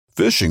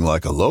Fishing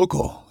like a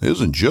local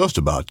isn't just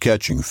about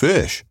catching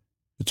fish.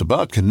 It's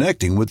about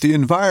connecting with the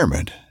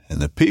environment and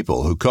the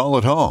people who call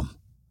it home.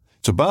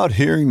 It's about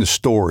hearing the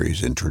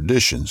stories and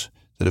traditions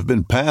that have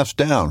been passed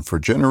down for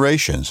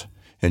generations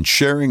and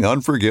sharing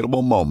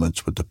unforgettable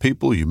moments with the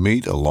people you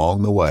meet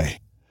along the way.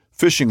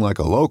 Fishing like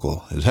a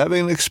local is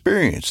having an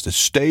experience that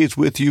stays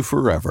with you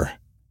forever.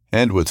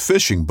 And with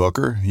Fishing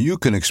Booker, you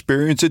can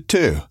experience it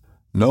too,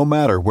 no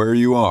matter where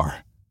you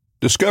are.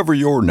 Discover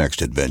your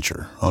next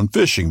adventure on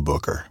Fishing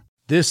Booker.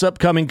 This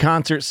upcoming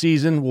concert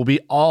season will be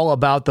all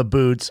about the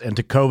boots, and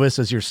Tecovas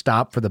is your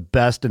stop for the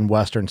best in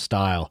Western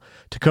style.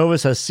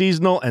 Tecovas has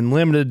seasonal and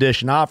limited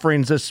edition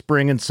offerings this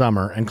spring and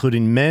summer,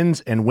 including men's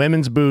and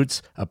women's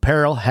boots,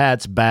 apparel,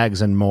 hats,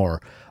 bags, and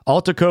more.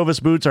 All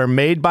Tecovas boots are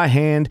made by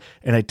hand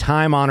in a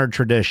time-honored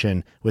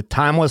tradition with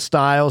timeless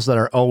styles that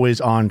are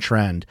always on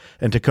trend.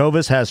 And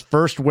Tecovas has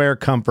first wear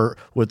comfort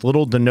with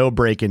little to no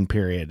break-in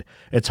period.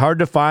 It's hard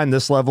to find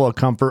this level of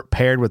comfort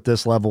paired with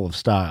this level of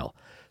style.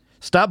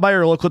 Stop by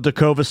your local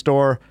Tecovas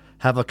store,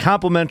 have a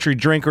complimentary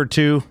drink or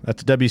two,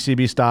 that's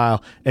WCB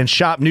style, and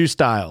shop new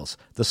styles.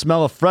 The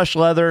smell of fresh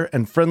leather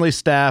and friendly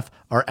staff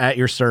are at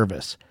your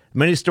service.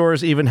 Many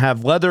stores even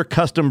have leather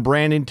custom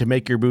branding to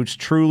make your boots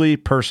truly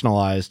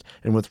personalized.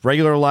 And with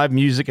regular live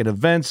music and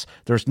events,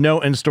 there's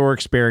no in-store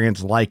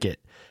experience like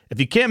it.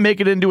 If you can't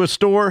make it into a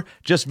store,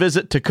 just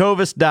visit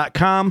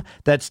tecovas.com.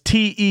 That's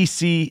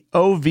TECOVAS.com.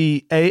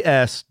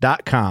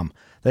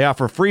 They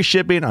offer free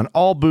shipping on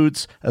all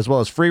boots, as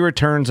well as free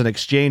returns and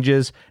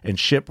exchanges, and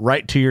ship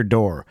right to your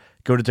door.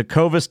 Go to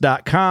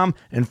tecovas.com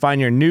and find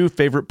your new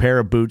favorite pair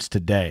of boots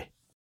today.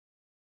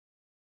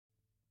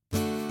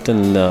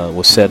 Something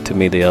was said to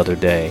me the other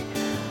day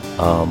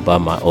by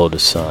my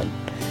oldest son,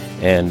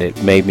 and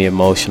it made me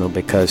emotional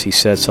because he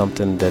said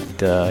something that,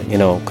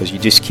 because you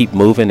just keep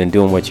moving and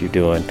doing what you're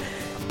doing.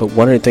 But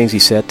one of the things he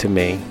said to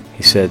me,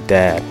 he said,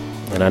 "Dad,"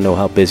 and I know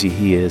how busy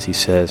he is, he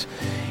says,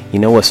 "You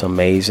know what's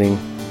amazing?"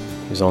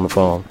 He's on the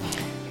phone.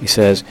 He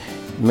says,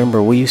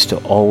 "Remember, we used to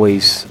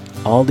always,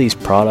 all these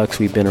products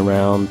we've been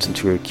around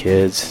since we were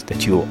kids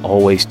that you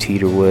always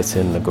teeter with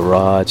in the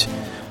garage,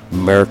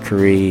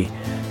 Mercury,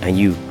 and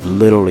you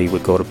literally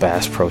would go to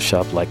Bass Pro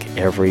Shop like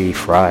every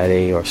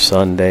Friday or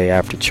Sunday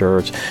after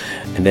church."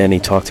 And then he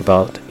talked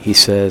about, he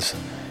says,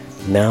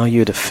 "Now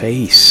you're the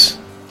face."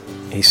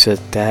 He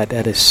said, "Dad,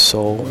 that is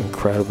so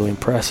incredibly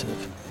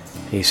impressive."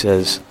 He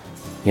says,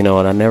 and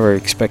I never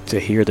expect to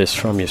hear this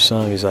from your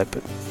son. He's like,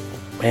 "But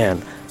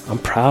man, I'm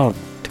proud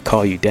to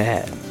call you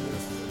Dad."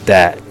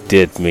 That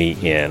did me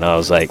in. I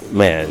was like,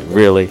 "Man,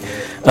 really?"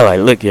 I'm like,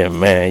 "Look here,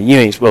 man, you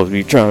ain't supposed to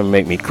be trying to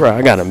make me cry.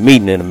 I got a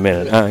meeting in a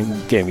minute. I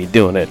can't be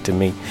doing that to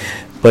me."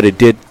 But it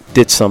did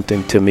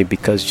something to me,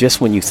 because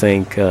just when you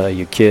think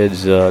your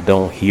kids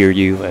don't hear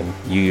you and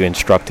you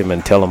instruct them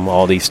and tell them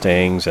all these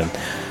things,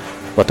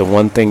 but the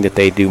one thing that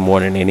they do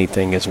more than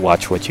anything is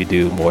watch what you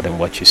do more than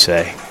what you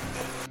say.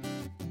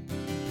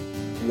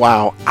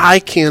 Wow, I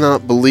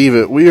cannot believe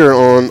it. We are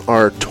on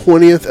our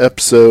 20th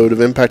episode of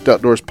Impact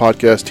Outdoors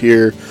podcast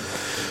here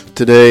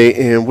today,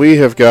 and we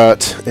have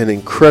got an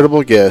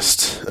incredible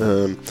guest,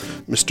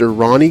 Mr.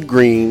 Ronnie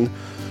Green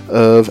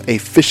of A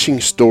Fishing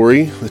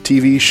Story, the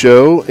TV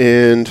show.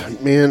 And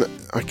man,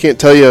 I can't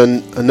tell you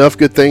enough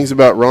good things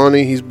about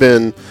Ronnie. He's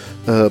been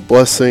a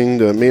blessing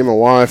to me and my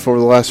wife over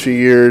the last few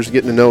years,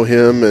 getting to know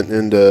him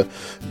and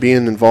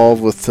being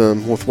involved with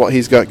what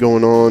he's got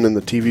going on in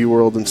the TV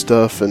world and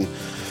stuff, and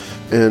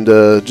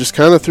just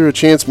kind of through a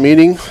chance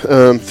meeting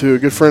through a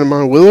good friend of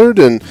mine, Willard,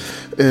 and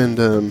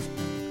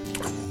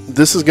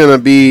this is going to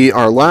be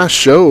our last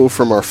show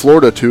from our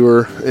Florida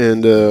tour,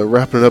 and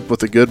wrapping it up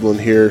with a good one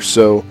here.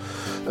 So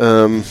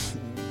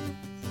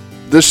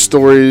this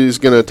story is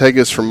going to take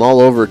us from all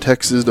over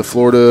Texas to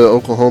Florida,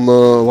 Oklahoma,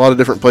 a lot of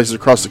different places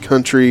across the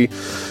country,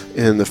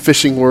 in the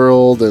fishing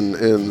world and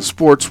the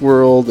sports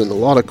world, and a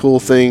lot of cool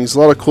things, a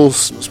lot of cool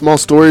small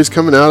stories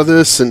coming out of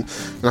this, and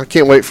I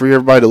can't wait for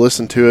everybody to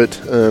listen to it.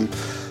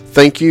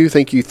 Thank you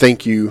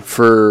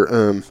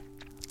for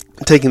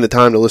taking the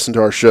time to listen to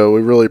our show.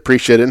 We really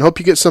appreciate it and hope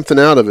you get something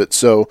out of it.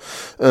 So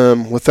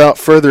without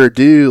further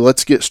ado,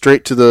 let's get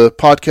straight to the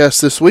podcast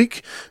this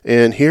week,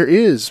 and here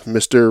is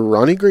Mr.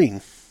 Ronnie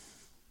Green.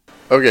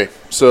 Okay,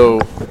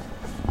 so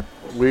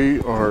we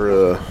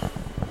are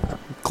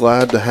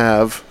glad to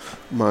have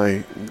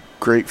my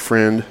great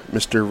friend,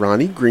 Mr.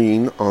 Ronnie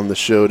Green, on the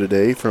show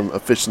today from A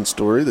Fishing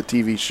Story, the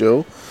TV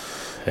show.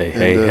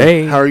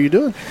 Hey. How are you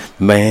doing?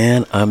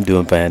 Man, I'm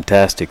doing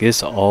fantastic.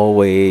 It's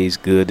always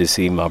good to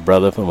see my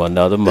brother from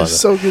another mother. It's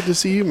so good to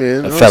see you,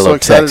 man. I'm fellow so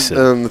excited,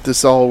 Texan. that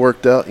this all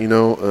worked out,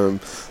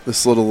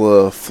 this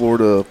little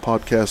Florida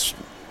podcast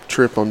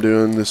trip I'm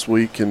doing this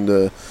week,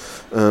 and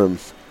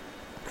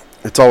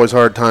it's always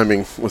hard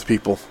timing with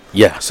people.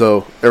 Yeah.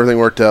 So everything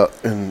worked out,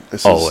 and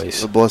it's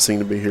always a blessing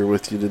to be here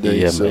with you today.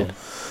 Yeah, so man.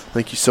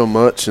 Thank you so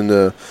much.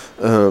 And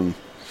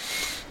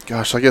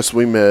gosh, I guess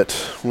we met,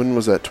 when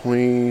was that,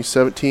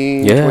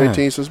 2017, yeah.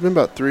 2018? So it's been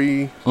about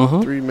three,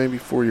 maybe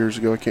 4 years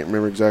ago. I can't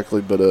remember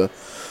exactly, but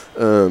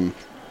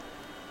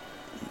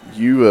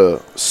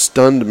you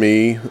stunned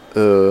me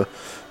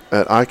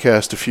at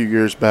ICAST a few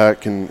years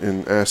back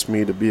and asked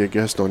me to be a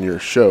guest on your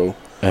show,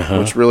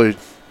 which really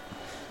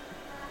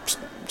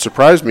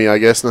surprised me, I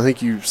guess, and I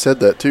think you said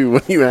that too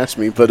when you asked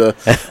me. But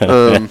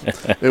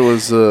it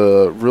was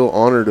a real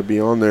honor to be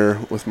on there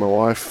with my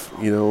wife,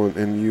 and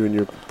you and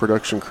your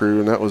production crew,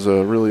 and that was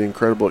a really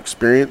incredible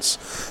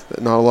experience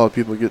that not a lot of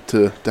people get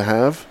to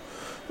have.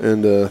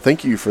 And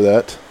thank you for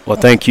that. Well,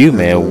 thank you,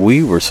 man.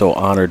 We were so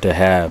honored to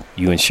have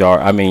you and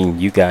Char. I mean,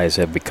 you guys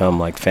have become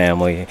like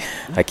family.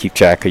 I keep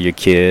track of your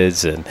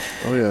kids, and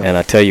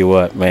I tell you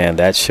what, man,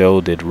 that show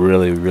did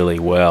really, really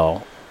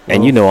well.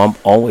 And I'm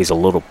always a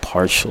little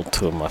partial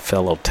to my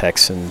fellow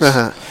Texans.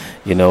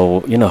 You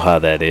know how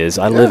that is.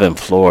 I live in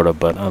Florida,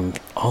 but I'm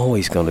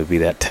always going to be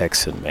that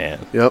Texan,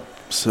 man. Yep.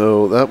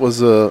 So that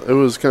was it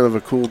was kind of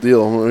a cool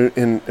deal.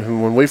 And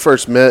when we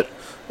first met,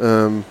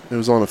 it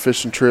was on a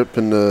fishing trip,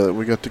 and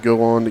we got to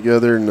go on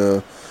together,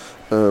 and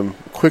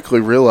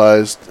quickly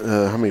realized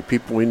how many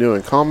people we knew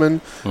in common,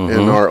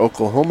 and our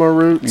Oklahoma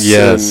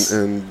roots,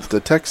 and the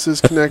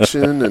Texas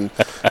connection, and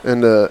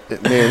man,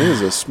 it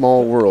is a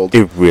small world.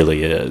 It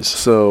really is.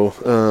 So,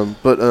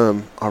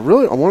 I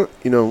want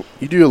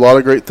you do a lot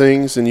of great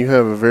things, and you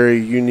have a very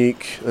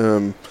unique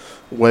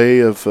way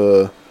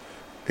of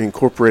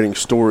incorporating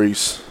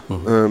stories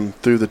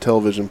through the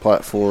television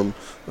platform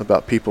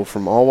about people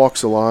from all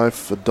walks of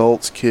life,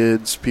 adults,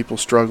 kids, people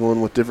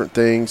struggling with different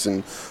things,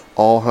 and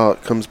all how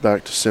it comes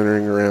back to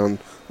centering around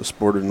the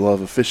sport and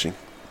love of fishing.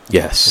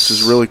 Yes. Which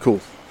is really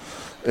cool.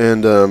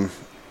 And, I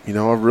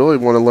really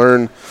want to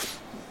learn,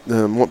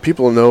 want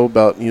people to know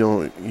about,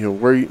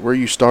 where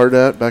you started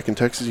at back in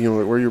Texas,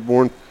 where you're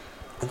born,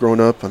 growing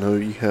up. I know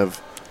you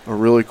have a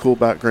really cool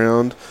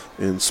background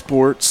in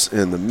sports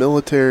and the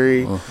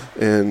military,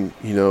 and,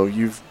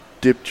 you've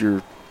dipped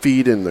your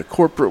feet in the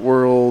corporate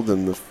world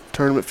and the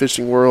tournament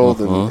fishing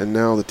world, and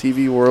now the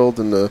TV world,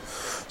 and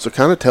so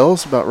kind of tell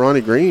us about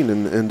Ronnie Green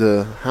and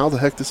how the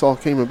heck this all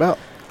came about.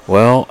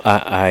 Well,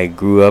 I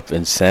grew up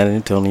in San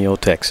Antonio,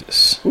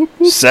 Texas.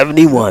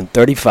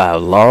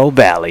 7135 Laurel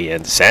Valley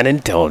in San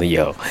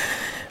Antonio.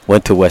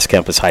 Went to West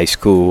Campus High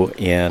School,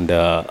 and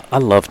I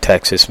love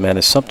Texas, man.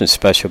 There's something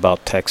special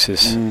about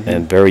Texas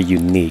and very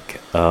unique.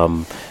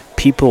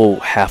 People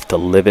have to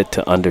live it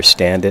to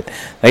understand it.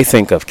 They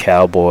think of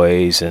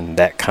cowboys and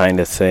that kind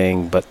of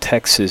thing, but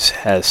Texas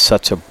has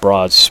such a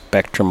broad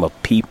spectrum of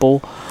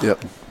people,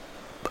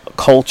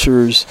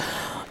 cultures,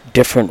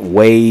 different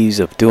ways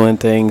of doing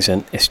things,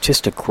 and it's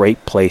just a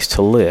great place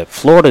to live.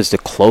 Florida is the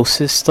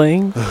closest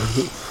thing,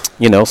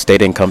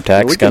 state income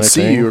tax kind of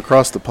thing. We can see you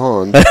across the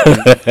pond.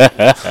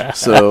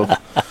 So,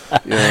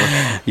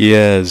 yeah.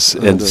 Yes,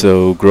 and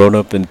so growing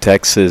up in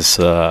Texas,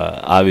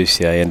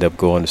 obviously I ended up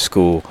going to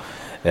school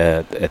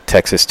at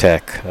Texas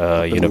Tech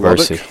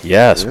University. Lubbock?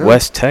 Yes,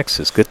 West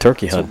Texas. Good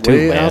turkey hunt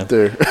too, man. Out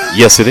there.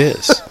 Yes, it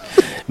is.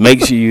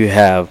 Make sure you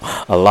have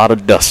a lot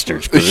of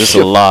dusters, because it's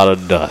a lot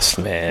of dust,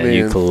 man.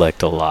 You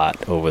collect a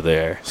lot over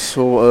there.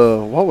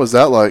 So what was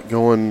that like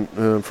going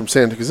from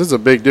San Antonio? Because there's a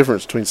big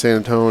difference between San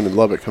Antonio and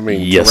Lubbock. I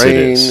mean, yes, terrain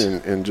it is.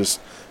 And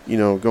just,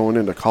 going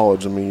into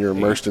college. I mean, you're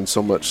immersed in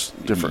so much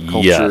different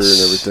culture and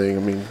everything. I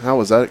mean, how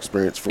was that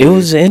experience for you? It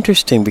was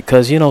interesting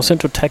because,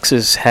 Central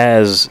Texas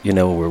has,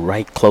 we're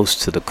right close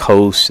to the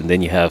coast, and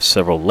then you have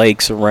several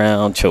lakes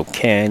around, Choke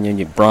Canyon,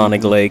 your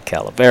Browning Lake,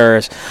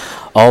 Calaveras,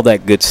 all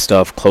that good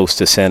stuff close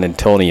to San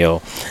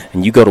Antonio.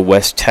 And you go to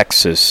West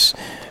Texas,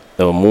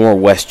 the more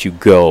west you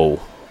go,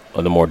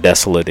 the more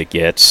desolate it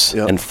gets,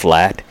 and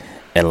flat,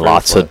 and very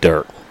lots of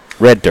dirt,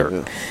 red dirt.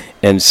 Yeah.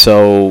 And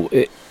so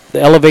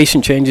the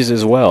elevation changes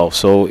as well.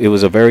 So it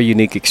was a very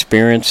unique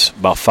experience,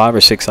 about 5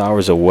 or 6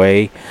 hours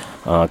away,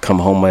 come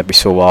home every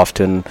so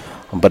often.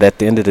 But at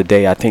the end of the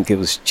day, I think it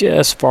was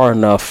just far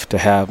enough to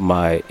have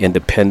my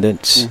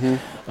independence.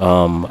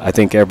 I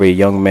think every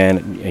young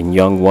man and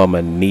young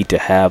woman need to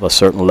have a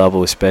certain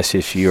level, especially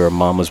if you're a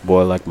mama's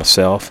boy like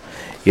myself.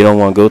 You don't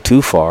want to go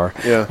too far,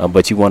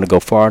 but you want to go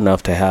far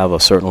enough to have a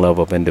certain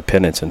level of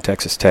independence, and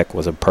Texas Tech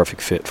was a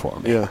perfect fit for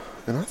me. Yeah,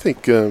 and I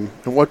think, and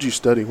what did you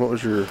study? What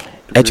was your degree?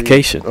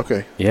 Education.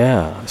 Okay.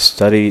 Yeah,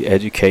 studied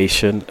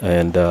education,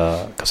 and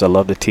because I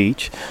love to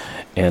teach,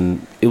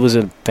 and it was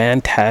a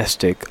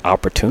fantastic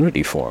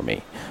opportunity for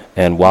me.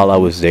 And while I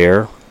was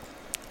there,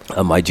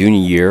 my junior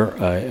year,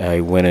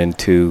 I went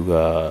into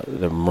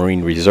the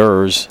Marine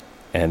Reserves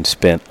and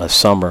spent a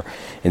summer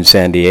in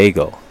San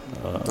Diego.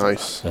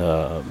 Nice.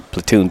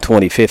 Platoon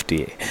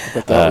 2050. I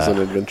bet that was an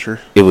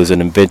adventure. It was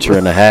an adventure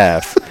and a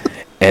half.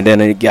 And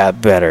then it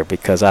got better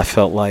because I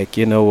felt like,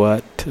 you know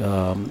what,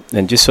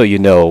 and just so you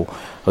know,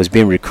 I was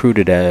being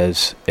recruited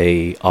as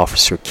a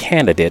officer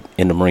candidate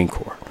in the Marine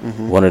Corps.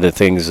 One of the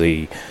things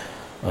the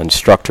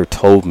instructor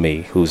told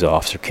me, who's an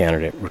officer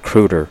candidate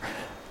recruiter,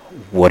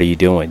 what are you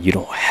doing? You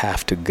don't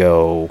have to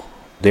go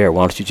there.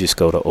 Why don't you just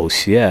go to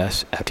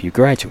OCS after you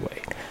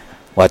graduate?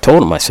 Well, I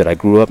told him, I said, I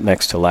grew up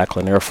next to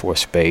Lackland Air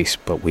Force Base,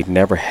 but we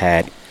never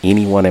had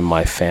anyone in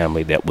my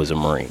family that was a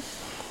Marine.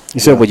 He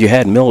said, well, you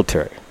had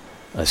military.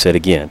 I said,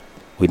 again,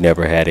 We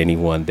never had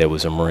anyone that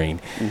was a Marine.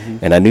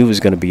 And I knew it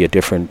was going to be a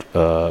different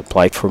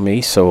plight for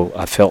me, so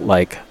I felt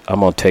like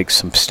I'm going to take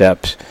some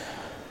steps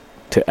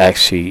to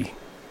actually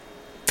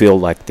feel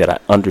like that I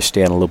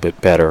understand a little bit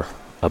better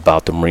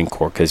about the Marine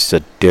Corps, because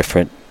it's a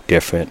different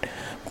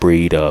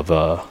breed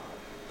of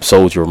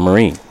soldier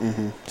Marine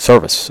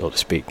service, so to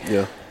speak.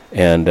 Yeah.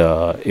 And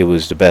it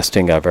was the best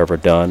thing I've ever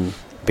done,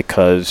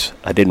 because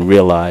I didn't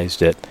realize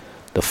that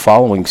the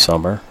following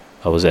summer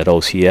I was at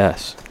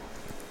OCS.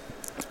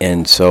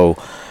 And so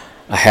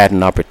I had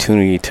an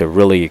opportunity to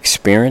really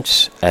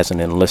experience as an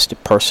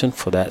enlisted person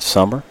for that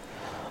summer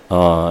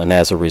and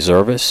as a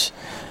reservist.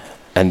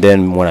 And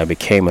then when I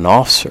became an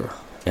officer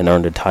and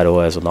earned the title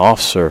as an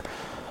officer,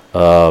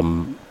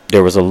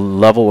 there was a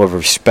level of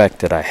respect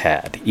that I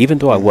had, even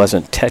though I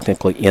wasn't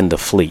technically in the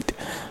fleet.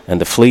 And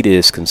the fleet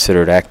is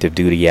considered active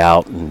duty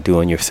out and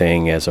doing your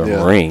thing as a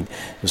Marine.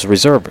 It was a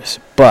reservist.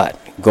 But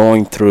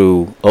going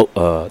through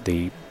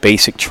the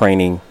basic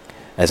training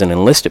as an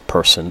enlisted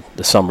person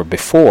the summer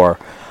before,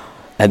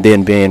 and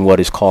then being what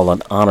is called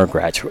an honor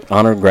graduate.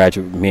 Honor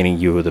graduate meaning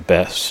you were the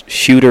best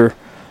shooter,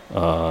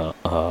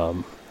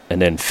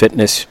 and then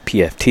fitness,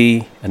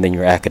 PFT, and then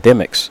your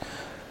academics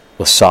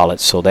was solid.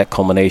 So that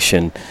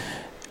culmination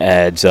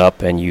adds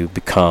up, and you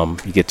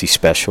get these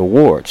special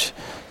awards.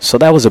 So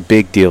that was a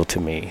big deal to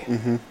me.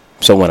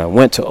 So when I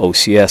went to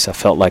OCS, I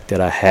felt like that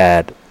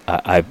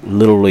I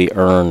literally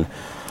earned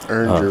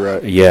your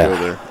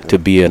right to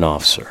be an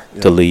officer,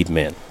 to lead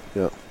men.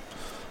 Yeah,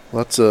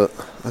 well,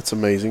 that's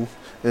amazing.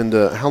 And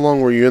how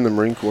long were you in the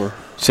Marine Corps?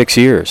 6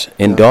 years.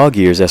 In dog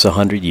years, that's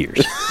 100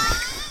 years.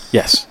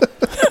 Yes.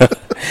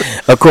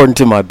 According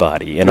to my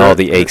body and all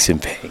the aches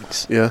and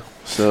pains. Yeah.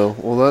 So,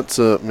 well, that's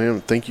man.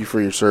 Thank you for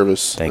your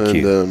service. Thank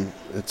you.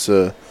 It's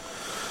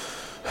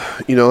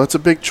that's a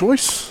big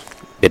choice.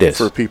 It is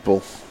for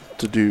people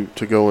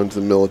to go into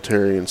the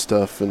military and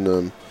stuff.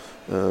 And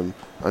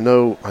I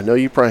know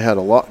you probably had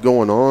a lot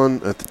going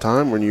on at the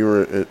time when you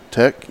were at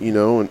Tech. And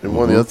one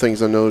of the other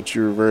things I know that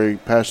you were very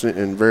passionate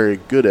and very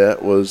good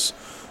at was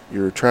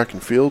your track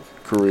and field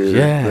career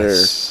there.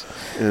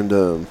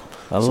 And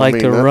I like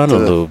to run a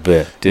little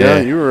bit.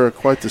 Yeah, you were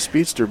quite the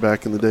speedster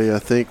back in the day, I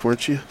think,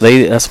 weren't you?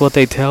 That's what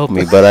they tell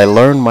me, but I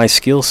learned my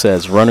skill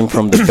sets running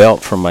from the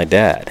belt from my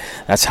dad.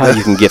 That's how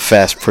you can get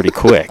fast pretty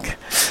quick.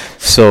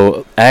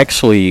 So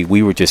actually,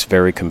 we were just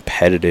very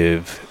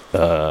competitive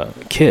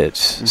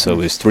kids. So it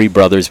was 3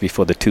 brothers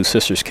before the 2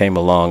 sisters came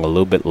along a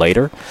little bit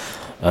later,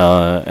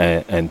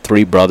 and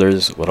 3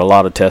 brothers with a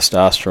lot of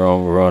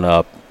testosterone growing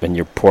up. And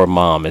your poor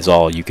mom is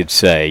all you could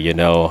say,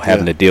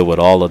 having to deal with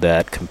all of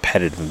that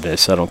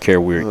competitiveness. I don't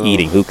care where we're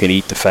eating, who can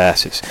eat the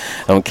fastest.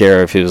 I don't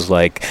care if it was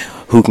like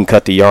who can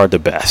cut the yard the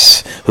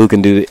best, who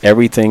can do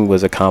everything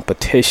was a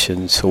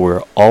competition. So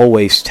we're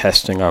always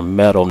testing our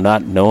mettle,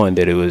 not knowing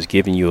that it was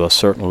giving you a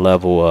certain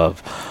level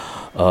of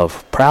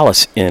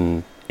prowess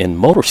in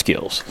motor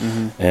skills.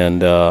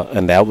 And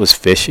that was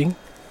fishing,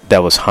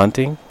 that was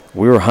hunting.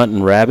 We were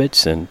hunting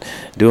rabbits and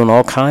doing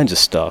all kinds of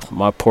stuff.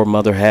 My poor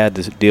mother had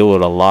to deal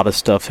with a lot of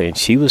stuff, and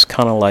she was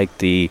kind of like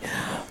the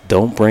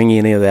don't bring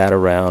any of that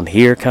around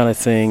here kind of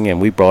thing, and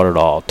we brought it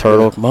all.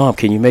 Turtle, Mom,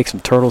 can you make some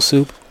turtle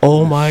soup?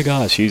 Oh, my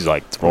gosh. She's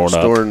like throwing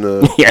storing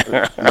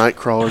night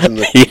crawlers in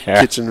the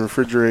kitchen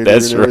refrigerator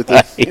That's and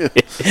everything.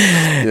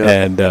 Right.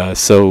 And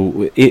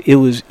so it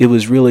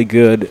was really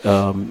good,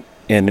 and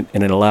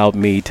it allowed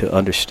me to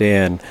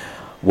understand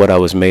what I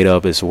was made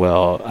of as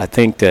well. I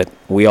think that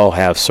we all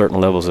have certain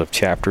levels of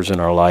chapters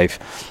in our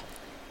life,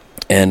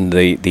 and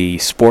the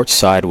sports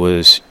side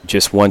was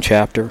just one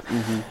chapter,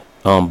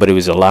 but it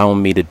was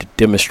allowing me to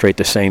demonstrate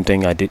the same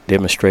thing I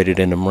demonstrated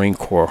in the Marine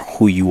Corps,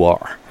 who you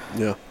are.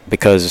 Yeah.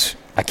 Because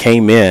I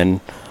came in,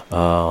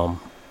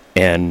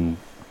 and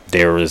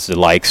there was the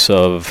likes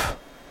of,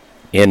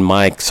 in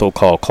my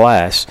so-called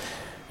class,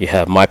 you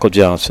have Michael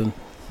Johnson,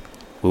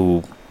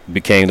 who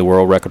became the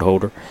world record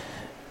holder,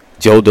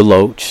 Joe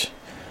DeLoach,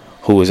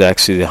 who was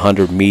actually the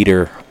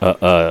 100-meter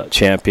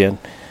champion,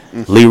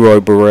 Leroy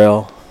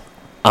Burrell,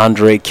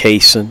 Andre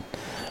Kaysen,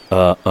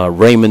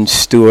 Raymond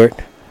Stewart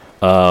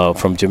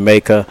from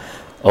Jamaica,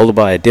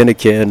 Olubai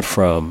Adenikin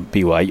from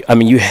BYU. I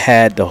mean, you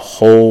had the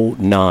whole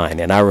 9,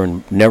 and I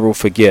will never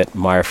forget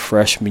my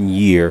freshman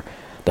year,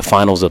 the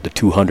finals of the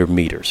 200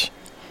 meters.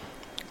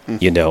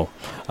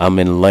 I'm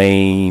in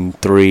lane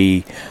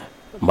 3,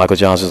 Michael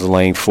Johnson's in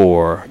lane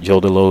 4,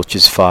 Joe DeLoach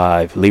is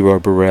 5, Leroy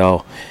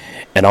Burrell.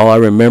 And all I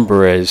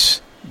remember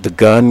is the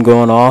gun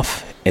going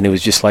off, and it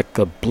was just like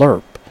a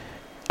blurb.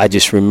 I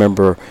just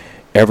remember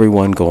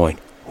everyone going,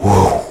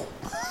 whoa.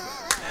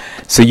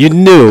 So you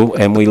knew,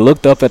 and we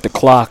looked up at the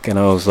clock, and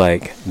I was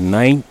like,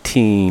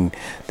 19.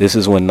 This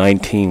is when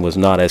 19 was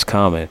not as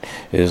common.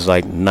 It was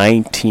like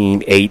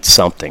 19.8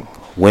 something,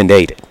 wind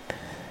 8 it.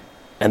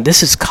 And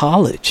this is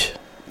college.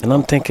 And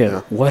I'm thinking,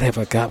 what have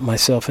I got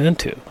myself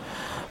into?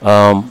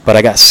 But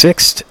I got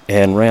 6th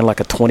and ran like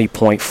a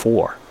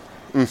 20.4.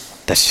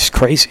 That's just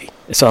crazy.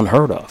 It's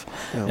unheard of.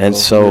 Yeah, And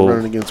so you're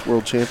running against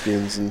world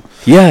champions, and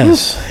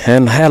yes,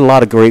 and I had a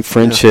lot of great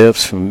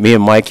friendships. Me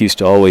and Mike used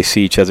to always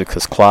see each other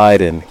because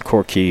Clyde and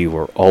Corky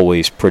were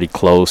always pretty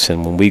close.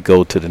 And when we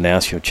go to the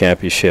national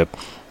championship,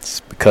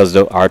 it's because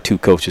our two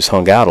coaches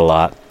hung out a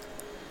lot.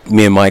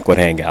 Me and Mike would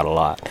hang out a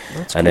lot.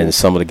 That's And cool. then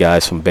some of the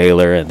guys from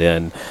Baylor, and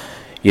then,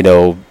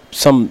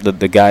 some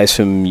the guys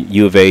from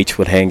U of H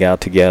would hang out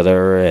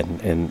together,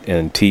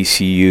 and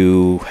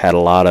TCU had a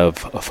lot of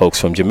folks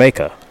from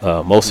Jamaica.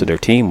 Most of their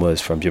team was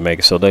from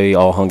Jamaica, so they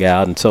all hung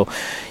out, and so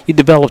you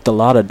developed a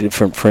lot of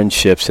different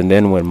friendships. And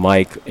then when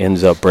Mike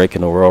ends up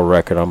breaking the world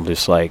record, I'm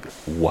just like,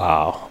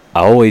 wow.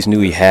 I always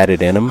knew he had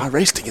it in him. I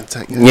raced against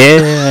that guy.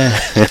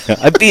 Yeah,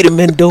 I beat him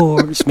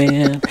indoors,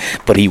 man,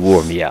 but he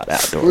wore me out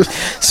outdoors.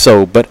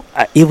 So, but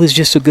it was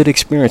just a good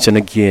experience. And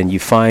again, you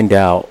find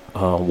out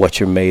what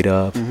you're made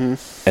of,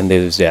 and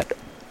there's that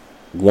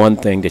one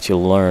thing that you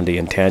learn, the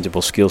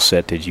intangible skill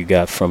set that you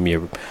got from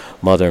your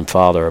mother and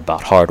father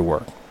about hard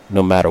work,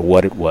 no matter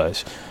what it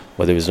was,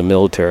 whether it was the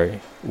military,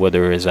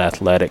 whether it was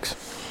athletics,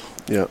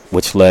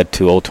 which led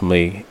to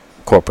ultimately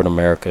corporate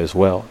America as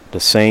well. The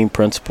same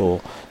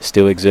principle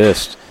still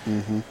exists.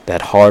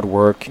 That hard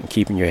work and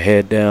keeping your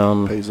head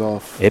down Pays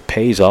off. It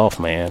pays off,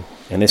 man.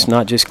 And it's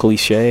not just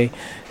cliche.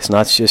 It's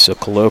not just a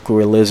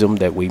colloquialism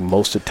that we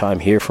most of the time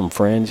hear from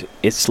friends.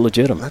 It's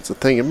legitimate. That's the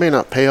thing. It may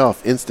not pay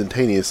off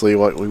instantaneously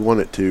like we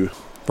want it to,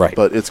 Right.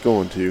 but it's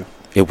going to.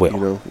 It will. You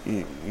know,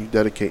 you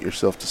dedicate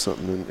yourself to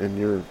something, and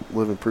you're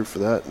living proof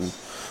of that,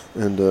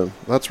 and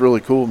that's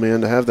really cool,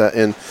 man, to have that.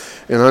 And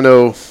I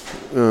know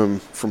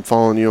from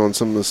following you on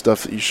some of the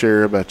stuff that you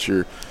share about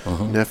your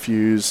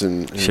nephews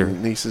and Sure.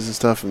 nieces and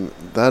stuff, and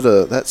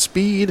that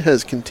speed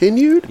has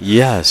continued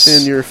Yes.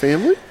 in your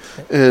family,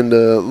 and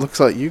looks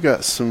like you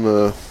got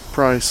some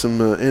probably some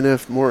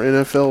more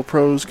NFL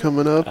pros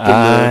coming up. And,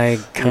 I your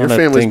kind of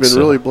family's think been so.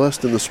 really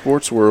blessed in the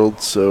sports world,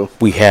 so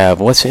We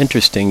have. What's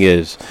interesting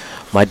is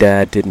my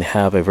dad didn't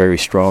have a very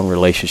strong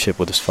relationship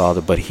with his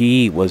father, but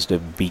he was the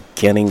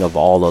beginning of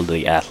all of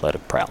the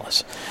athletic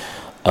prowess.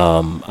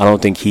 I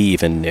don't think he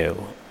even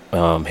knew.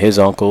 His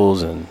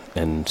uncles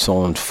and so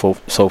on and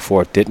so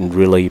forth didn't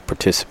really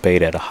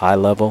participate at a high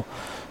level.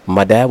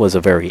 My dad was a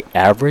very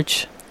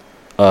average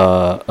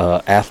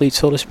athlete,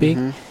 so to speak.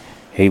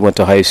 He went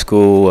to high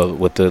school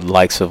with the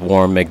likes of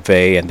Warren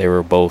McVeigh, and they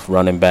were both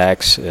running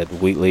backs at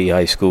Wheatley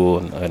High School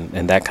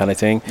and that kind of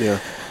thing. yeah.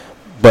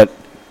 But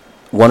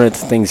one of the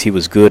things he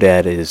was good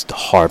at is the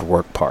hard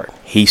work part.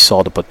 He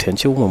saw the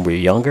potential when we were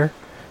younger,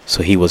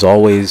 so he was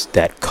always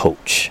that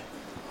coach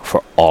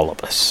for all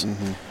of us.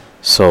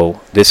 So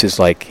this is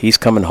like he's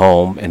coming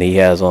home and he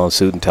has on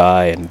suit and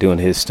tie and doing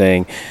his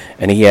thing,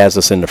 and he has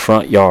us in the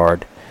front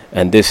yard,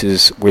 and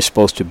we're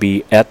supposed to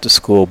be at the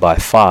school by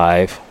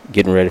 5,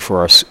 getting ready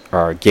for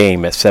our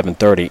game at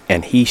 7:30,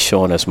 and he's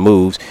showing us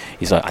moves.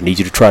 He's like, I need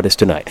you to try this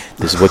tonight.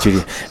 This is what you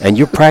do. And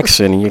you're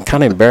practicing, and you're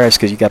kind of embarrassed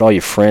because you got all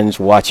your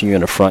friends watching you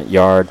in the front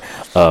yard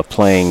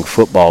playing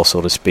football, so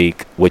to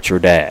speak, with your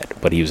dad.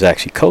 But he was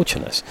actually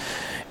coaching us.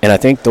 And I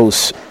think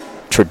those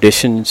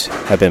traditions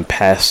have been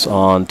passed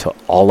on to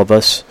all of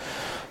us.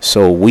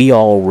 So we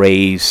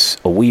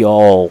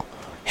all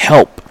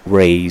help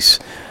raise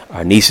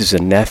our nieces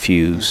and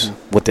nephews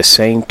with the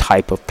same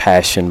type of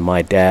passion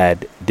my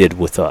dad did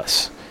with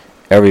us.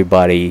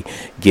 Everybody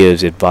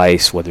gives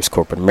advice, whether it's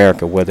corporate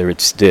America, whether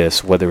it's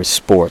this, whether it's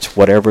sports,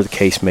 whatever the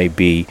case may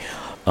be,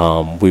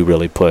 we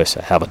really push.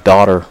 I have a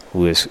daughter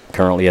who is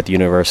currently at the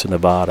University of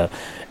Nevada,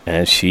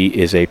 and she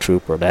is a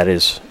trooper.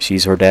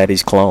 She's her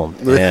daddy's clone,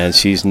 and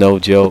she's no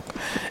joke.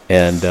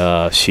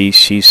 And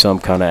she's some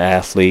kind of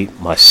athlete.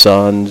 My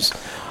sons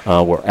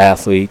were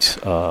athletes.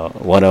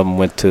 One of them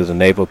went to the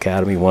Naval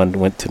Academy. One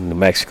went to New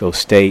Mexico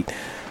State. Yeah.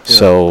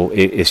 So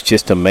it's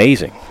just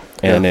amazing,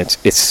 and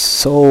it's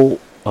so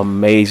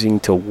amazing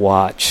to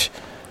watch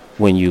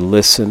when you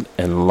listen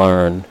and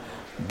learn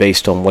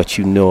based on what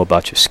you know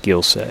about your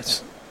skill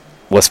sets.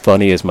 What's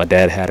funny is my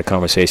dad had a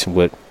conversation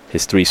with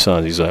his 3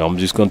 sons. He's like, I'm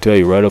just going to tell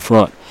you right up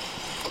front,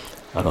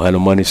 I don't have no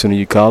money to send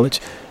you to college,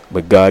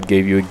 but God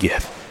gave you a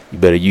gift. You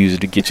better use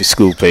it to get your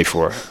school paid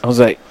for. I was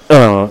like,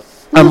 I'm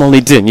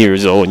only 10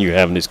 years old and you're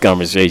having this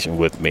conversation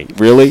with me.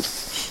 Really?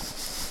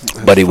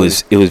 But it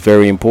was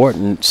very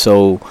important.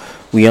 So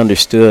we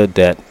understood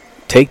that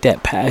take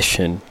that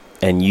passion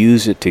and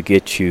use it to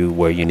get you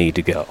where you need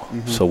to go.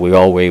 So we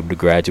all were able to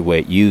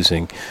graduate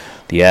using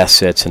the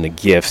assets and the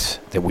gifts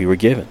that we were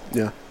given.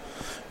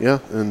 Yeah,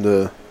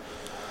 and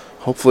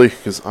hopefully,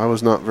 because I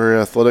was not very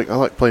athletic. I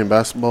like playing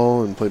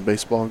basketball and played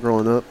baseball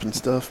growing up and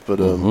stuff,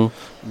 but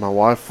my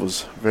wife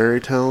was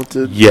very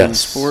talented in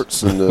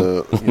sports, and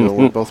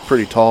we're both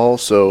pretty tall,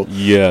 so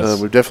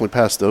we've definitely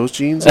passed those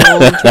genes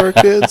along to our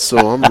kids, so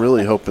I'm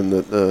really hoping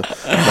that the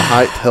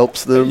height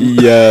helps them.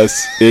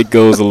 Yes, it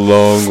goes a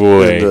long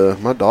way.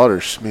 And my daughter,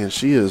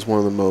 she is one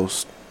of the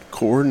most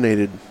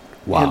coordinated,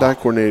 hand-eye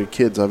coordinated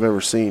kids I've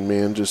ever seen,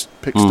 man. Just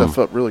pick stuff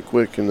up really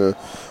quick, and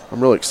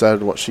I'm really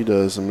excited what she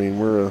does. I mean,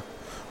 we're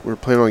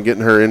planning on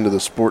getting her into the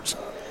sports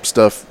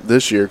stuff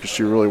this year because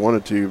she really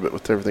wanted to, but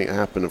with everything that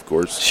happened, of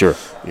course, Sure.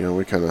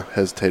 we kind of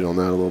hesitated on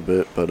that a little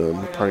bit. But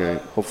probably,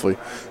 hopefully,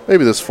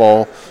 maybe this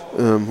fall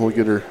we'll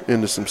get her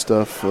into some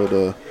stuff.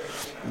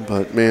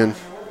 But man,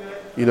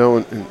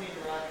 and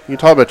you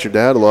talk about your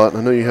dad a lot.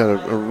 I know you had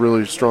a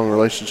really strong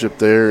relationship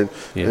there, and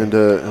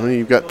I mean,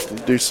 you've got to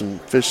do some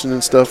fishing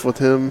and stuff with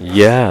him.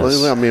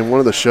 Yes. I mean, one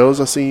of the shows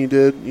I seen you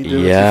did with your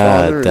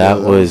Yeah, father.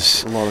 that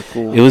was a lot of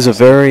cool. It was a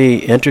very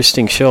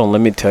interesting show, and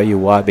let me tell you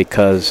why.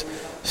 Because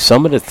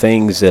some of the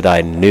things that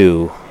I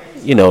knew,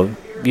 you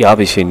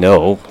obviously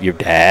know your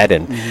dad,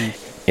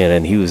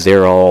 and he was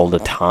there all the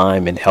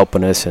time and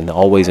helping us and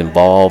always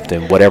involved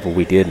in whatever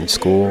we did in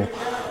school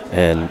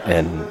and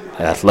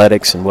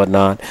athletics and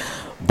whatnot.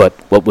 But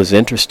what was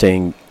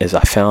interesting is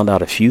I found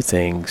out a few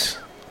things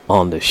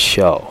on the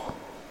show,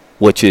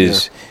 which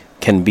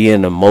can be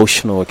an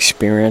emotional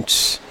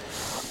experience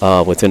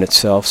within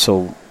itself.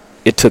 So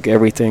it took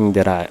everything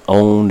that I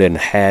owned and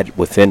had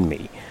within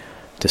me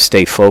to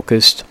stay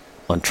focused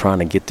on trying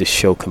to get this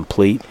show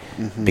complete,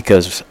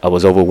 because I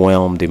was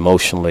overwhelmed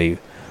emotionally,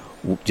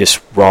 just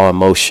raw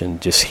emotion,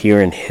 just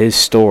hearing his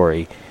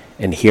story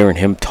and hearing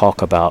him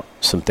talk about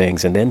some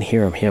things, and then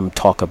hearing him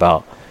talk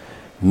about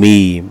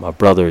me, my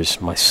brothers,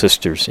 my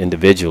sisters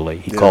individually.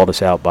 He called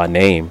us out by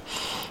name,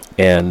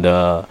 and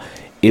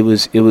it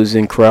was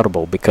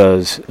incredible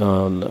because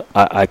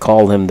I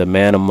call him the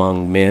man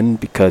among men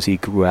because he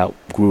grew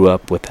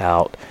up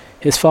without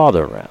his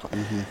father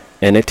around,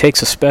 and it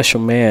takes a special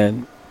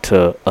man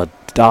to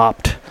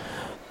adopt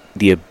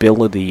the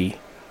ability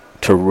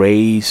to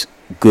raise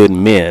good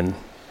men.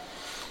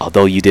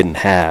 Although you didn't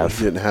have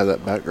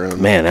that background.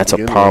 Man, that's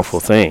a powerful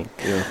thing.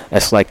 Yeah.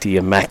 That's like the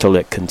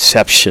Immaculate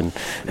Conception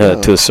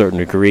to a certain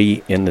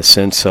degree, in the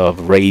sense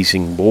of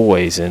raising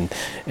boys and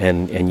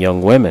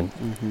young women.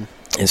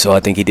 And so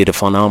I think he did a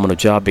phenomenal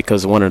job,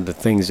 because one of the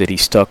things that he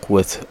stuck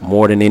with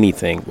more than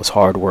anything was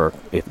hard work.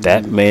 If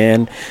that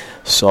man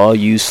saw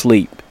you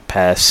sleep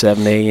past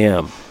 7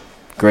 a.m.,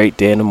 great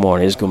day in the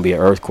morning, there's going to be an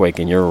earthquake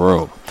in your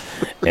room.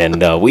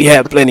 And we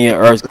had plenty of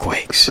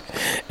earthquakes.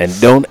 And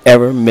don't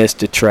ever miss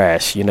the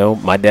trash.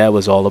 My dad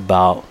was all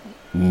about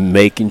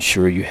making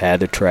sure you had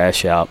the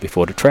trash out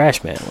before the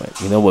trash man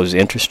went. What was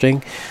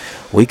interesting?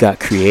 We got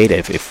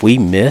creative. If we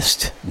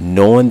missed,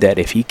 knowing that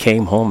if he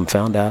came home and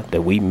found out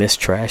that we missed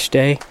trash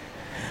day,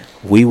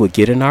 we would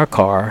get in our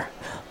car,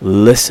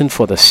 listen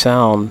for the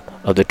sound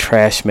of the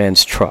trash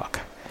man's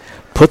truck,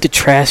 put the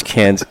trash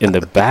cans in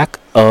the back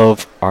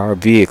of our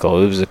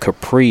vehicle. It was a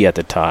Capri at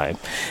the time,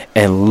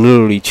 and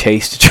literally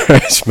chase the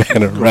trash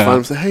man around.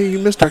 And say, hey, you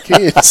missed our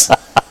cans.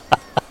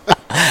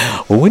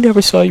 Well, we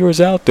never saw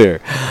yours out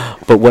there.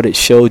 But what it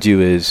showed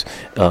you is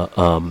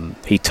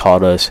he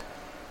taught us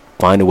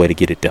find a way to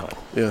get it done.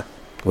 Yeah.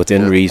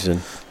 Within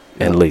reason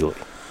and legally.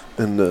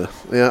 And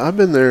I've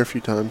been there a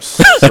few times.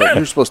 So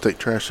you're supposed to take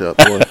trash out,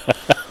 boy.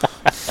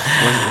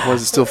 Why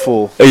is it still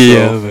full?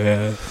 Yeah,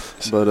 man.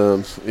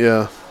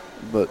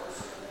 But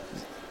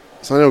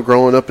so I know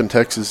growing up in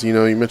Texas, you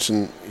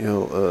mentioned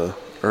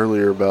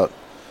earlier about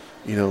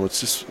it's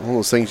just one of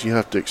those things you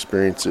have to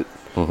experience it.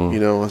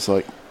 It's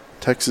like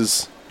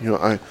Texas.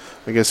 I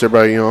guess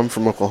everybody. I'm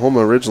from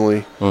Oklahoma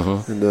originally,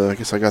 and I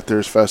guess I got there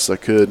as fast as I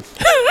could.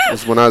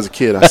 Because when I was a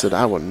kid, I said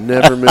I would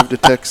never move to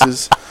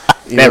Texas.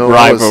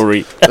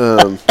 Rivalry.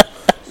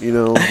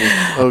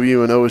 With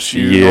OU and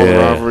OSU, all the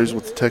rivalries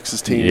with the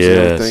Texas teams and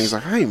everything. It's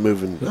like, I ain't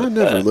moving. I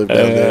never lived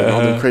down there. And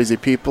all them crazy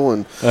people,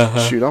 and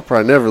shoot, I'll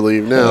probably never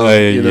leave now.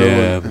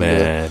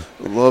 Man.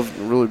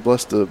 Really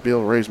blessed to be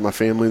able to raise my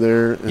family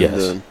there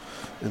and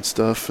and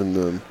stuff.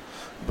 And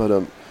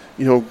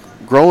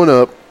growing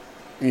up,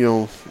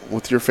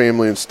 with your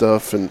family and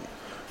stuff, and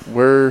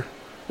where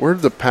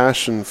did the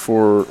passion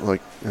for,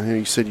 like,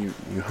 you said you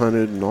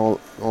hunted and all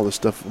this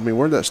stuff. I mean,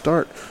 where did that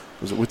start?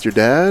 Was it with your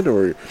dad,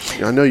 or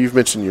I know you've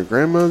mentioned your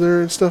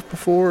grandmother and stuff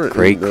before?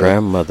 Great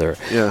grandmother.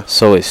 Yeah.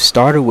 So it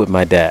started with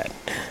my dad,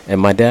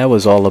 and my dad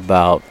was all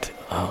about.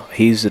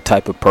 He's the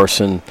type of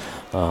person.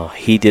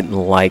 He didn't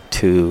like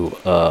to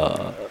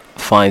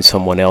find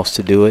someone else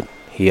to do it.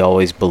 He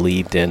always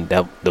believed in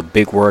that. The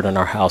big word in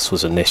our house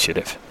was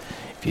initiative.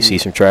 If you see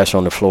some trash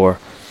on the floor,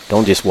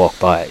 don't just walk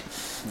by it.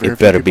 It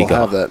better be gone.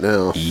 Have that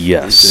now.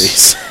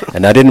 Yes.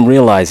 And I didn't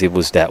realize it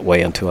was that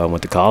way until I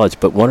went to college.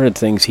 But one of the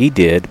things he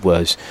did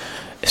was,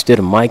 instead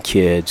of my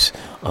kids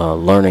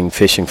learning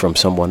fishing from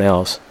someone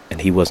else,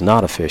 and he was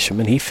not a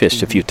fisherman, he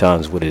fished a few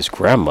times with his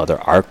grandmother,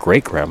 our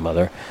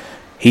great-grandmother,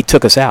 he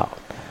took us out.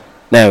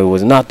 Now, it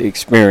was not the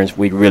experience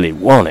we really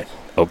wanted,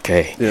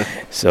 okay? Yeah.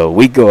 So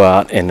we go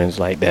out, and it's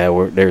like, Dad,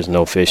 there's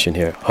no fish in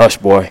here. Hush,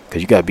 boy,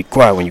 because you got to be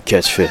quiet when you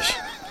catch fish.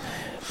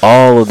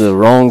 All of the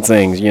wrong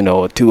things, a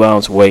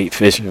 2-ounce weight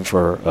fishing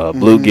for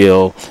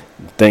bluegill,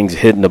 things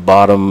hitting the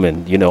bottom,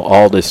 and,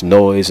 all this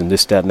noise and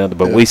this, that, and other.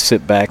 But we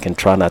sit back and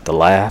try not to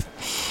laugh.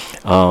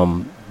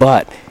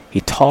 But he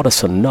taught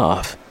us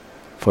enough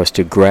for us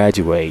to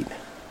graduate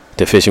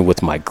to fishing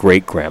with my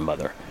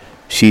great-grandmother.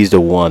 She's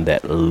the one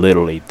that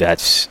literally, that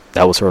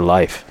was her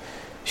life.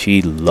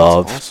 She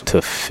loved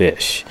to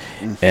fish.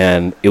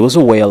 And it was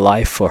a way of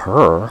life for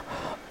her.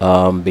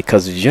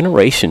 because the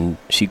generation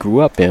she grew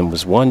up in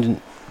was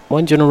one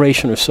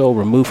generation or so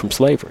removed from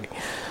slavery.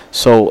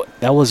 So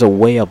that was a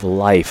way of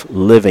life,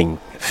 living,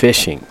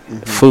 fishing,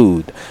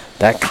 food,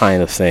 that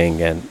kind of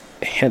thing. And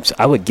hence,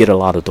 I would get a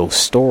lot of those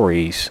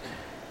stories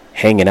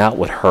hanging out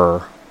with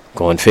her,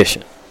 going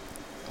fishing.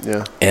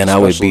 Yeah. And I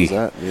would be,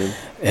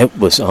 it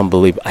was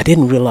unbelievable. I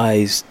didn't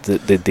realize the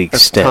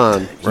extent. At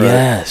the time, right?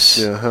 Yes.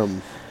 Yeah.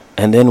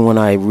 And then when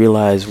I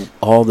realized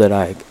all that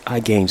I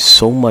gained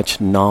so much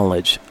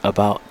knowledge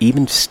about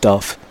even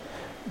stuff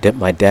that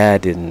my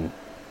dad didn't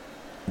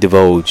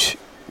divulge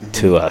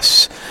to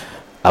us.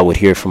 I would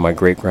hear from my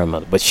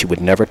great-grandmother, but she would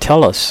never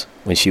tell us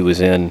when she was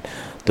in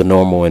the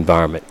normal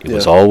environment. It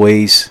was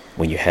always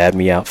when you had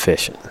me out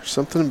fishing. There's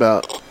something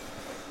about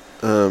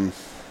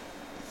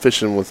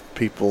fishing with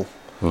people.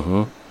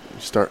 You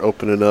start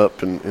opening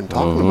up and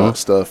talking about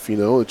stuff,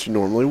 that you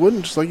normally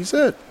wouldn't, just like you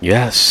said.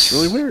 Yes. It's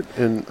really weird.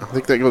 And I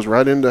think that goes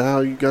right into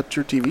how you got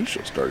your TV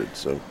show started.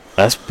 So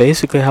that's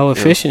basically how a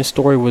fishing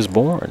story was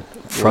born,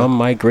 from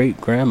my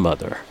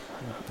great-grandmother,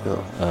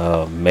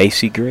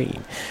 Macy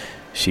Green.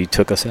 She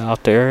took us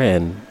out there,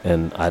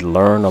 and I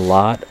learned a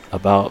lot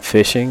about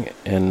fishing.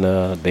 And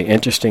the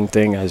interesting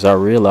thing is I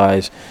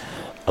realized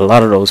a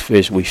lot of those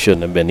fish we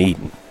shouldn't have been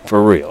eating,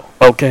 for real.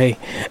 Okay?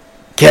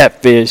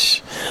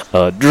 Catfish,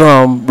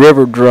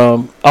 river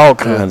drum, all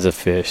kinds of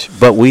fish.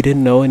 But we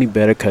didn't know any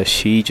better because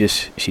she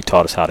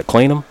taught us how to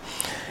clean them.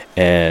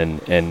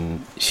 And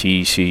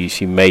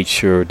she made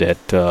sure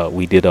that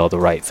we did all the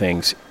right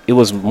things. It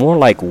was more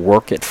like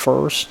work at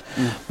first,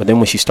 but then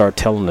when she started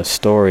telling the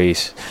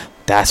stories,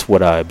 that's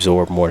what I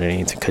absorbed more than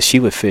anything, because she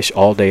would fish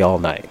all day, all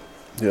night.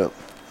 Yeah.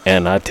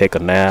 And I'd take a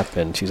nap,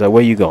 and she's like,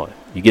 "Where you going?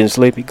 You getting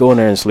sleepy? Go in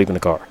there and sleep in the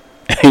car."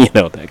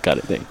 That kind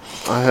of thing.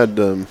 I had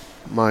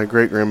my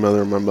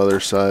great-grandmother on my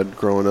mother's side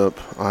growing up.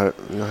 I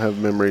have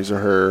memories of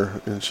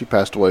her, and she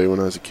passed away when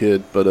I was a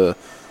kid, but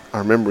I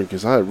remember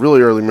because I had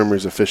really early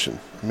memories of fishing.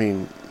 I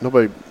mean,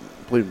 nobody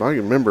believed me. I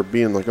can remember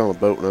being like on a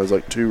boat when I was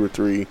like 2 or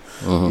 3,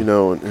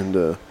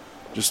 and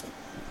just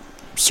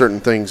certain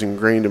things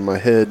ingrained in my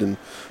head,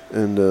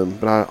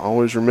 but I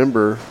always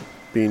remember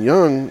being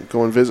young,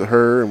 going to visit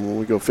her, and when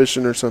we go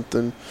fishing or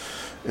something,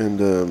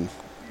 and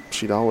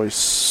she'd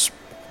always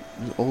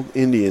old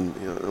Indian,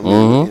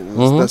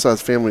 that's how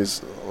his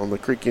family's on the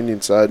Creek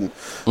Indian side,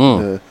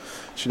 and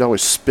she'd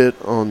always spit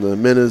on the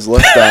Minna's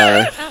left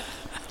eye.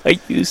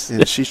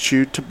 And she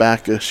chewed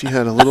tobacco. She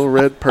had a little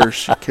red purse.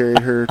 She carried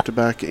her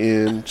tobacco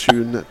in,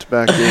 chewing that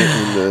tobacco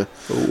in.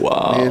 And,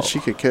 man, she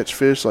could catch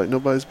fish like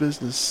nobody's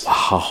business.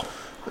 Wow.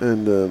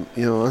 And,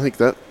 I think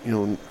that,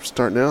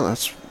 starting out,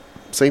 that's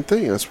same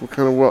thing. That's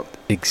what.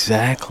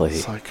 Exactly.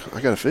 It's like,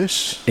 I got to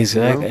fish.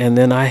 Exactly. And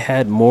then I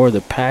had more of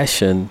the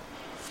passion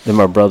than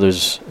my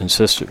brothers and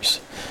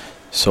sisters.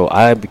 So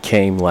I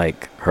became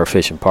like her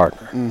fishing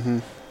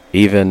partner.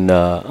 Even,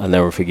 I'll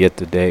never forget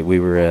the day we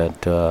were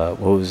at, what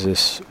was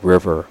this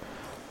river,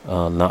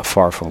 not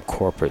far from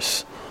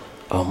Corpus.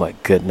 Oh, my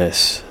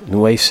goodness.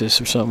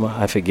 Nueces or something?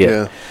 I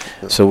forget.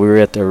 Yeah. So we were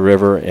at the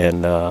river,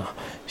 and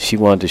she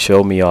wanted to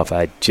show me off.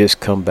 I'd just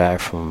come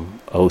back from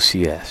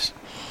OCS.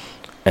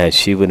 And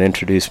she would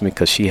introduce me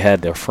because she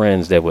had their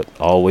friends that would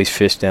always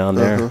fish down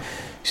there.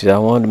 She said, I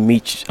want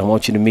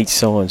you to meet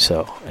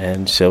so-and-so.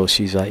 And so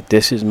she's like,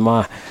 this is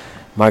my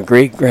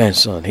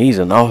great-grandson. He's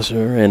an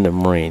officer in the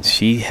Marines.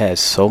 She has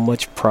so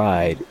much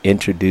pride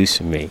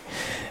introducing me.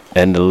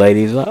 And the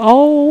lady's like,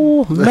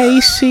 oh,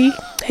 Macy,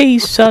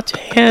 he's such a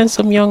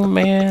handsome young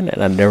man.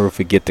 And I never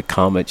forget the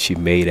comment she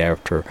made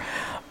after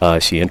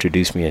she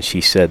introduced me. And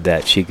she said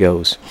that. She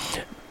goes,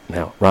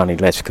 now, Ronnie,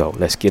 let's go.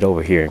 Let's get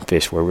over here and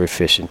fish where we're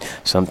fishing.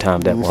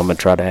 Sometimes that woman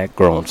try to act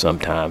grown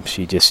sometimes.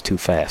 She just too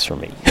fast for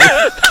me.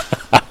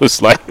 I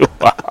was like,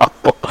 wow.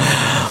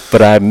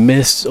 But I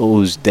miss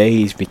those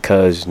days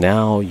because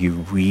now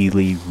you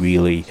really,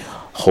 really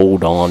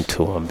hold on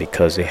to them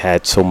because they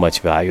had so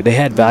much value. They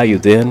had value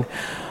then,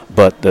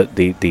 but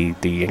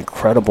the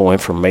incredible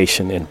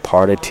information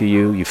imparted to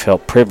you, you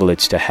felt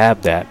privileged to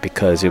have that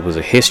because it was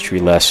a history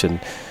lesson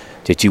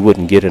that you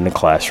wouldn't get in the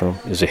classroom.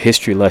 It was a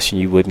history lesson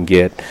you wouldn't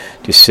get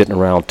just sitting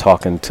around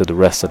talking to the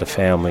rest of the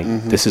family.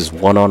 This is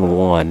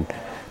one-on-one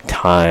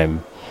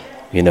time,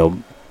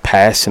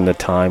 passing the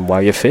time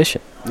while you're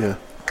fishing. Yeah.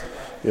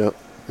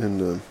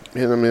 And I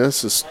mean,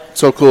 that's just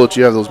so cool that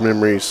you have those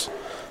memories.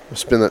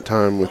 Spend that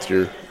time with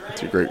your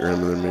great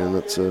grandmother, man.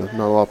 That's not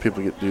a lot of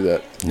people get to do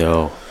that.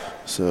 No.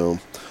 So,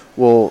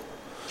 well,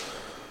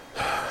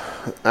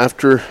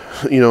 after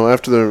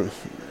the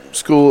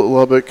school at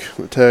Lubbock,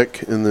 the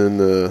Tech, and then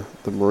the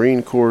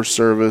Marine Corps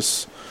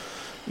service,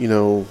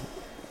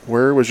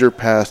 where was your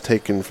path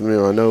taken from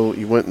there? I know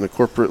you went in the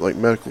corporate, like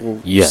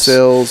medical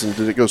sales, and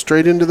did it go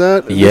straight into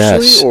that initially?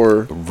 Yes,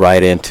 or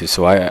right into.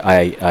 So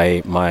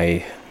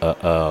my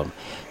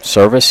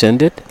service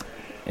ended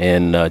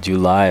in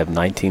July of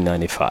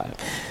 1995,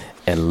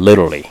 and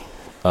literally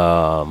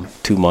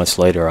 2 months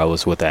later, I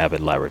was with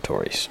Abbott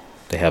Laboratories.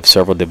 They have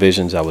several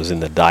divisions. I was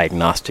in the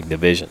diagnostic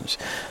divisions,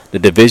 the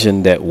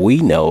division that we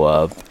know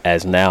of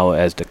as now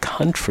as the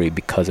country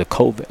because of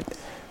COVID.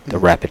 the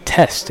rapid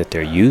test that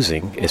they're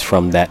using is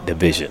from that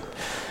division.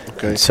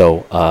 Okay. And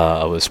so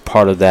I was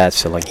part of that,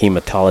 so like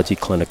hematology,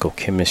 clinical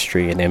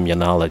chemistry, and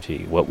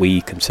immunology, what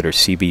we consider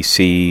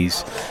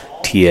CBCs,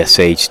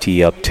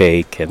 TSH,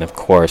 uptake, and of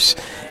course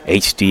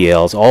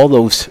HDLs, all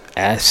those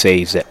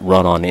assays that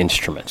run on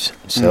instruments.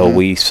 So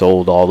we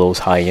sold all those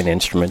high-end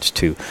instruments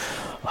to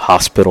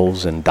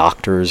hospitals and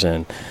doctors,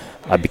 and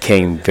I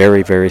became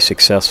very, very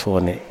successful.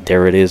 And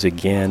there it is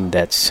again,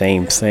 that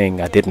same thing.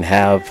 I didn't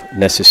have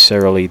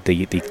necessarily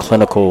the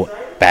clinical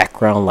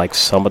background like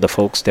some of the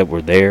folks that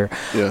were there,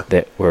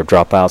 that were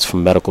dropouts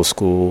from medical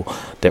school,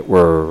 that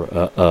were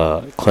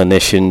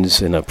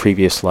clinicians in a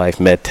previous life,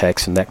 med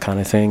techs and that kind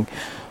of thing.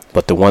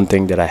 But the one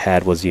thing that I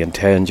had was the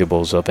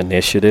intangibles of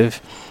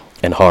initiative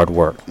and hard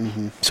work.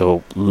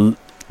 So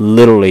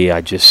literally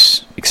I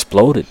just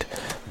exploded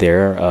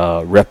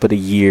there. Rep of the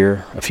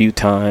year a few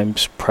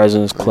times,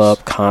 President's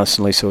Club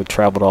constantly, so I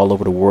traveled all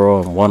over the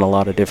world and won a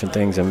lot of different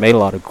things and made a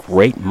lot of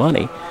great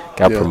money,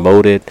 got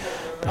promoted,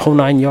 the whole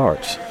 9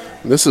 yards.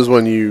 This is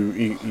when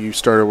you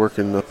started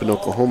working up in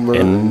Oklahoma.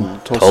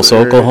 In Tulsa,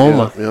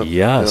 Oklahoma.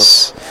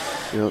 Yes.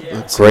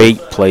 That's great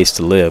place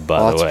to live, by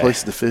the way. Lots of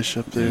places to fish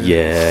up there.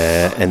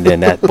 Yeah, and then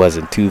that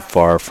wasn't too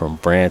far from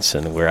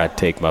Branson, where I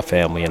take my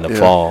family in the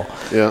fall.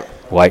 Yeah.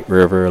 White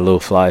River, a little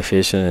fly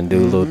fishing, and do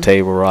a little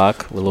Table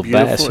Rock, a little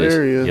bass fishing.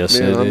 Area. Yes,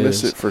 Man, I is.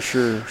 miss it for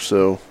sure.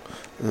 So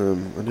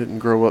I didn't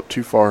grow up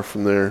too far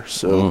from there.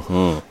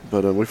 So,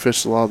 but we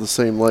fished a lot of the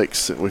same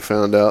lakes that we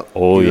found out.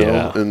 Oh, you yeah.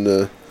 know,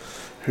 and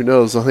who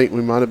knows? I think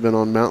we might have been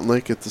on Mountain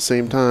Lake at the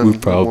same time. We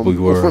probably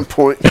were. At one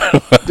point.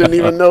 Didn't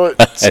even know it.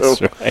 That's so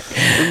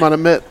right. We might have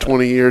met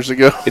 20 years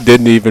ago.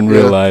 Didn't even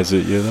realize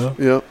it, you know?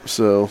 Yep.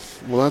 So,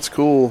 well, that's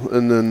cool.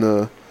 And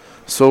then,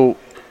 so,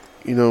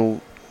 you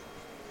know,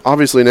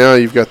 obviously now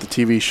you've got the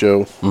TV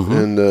show.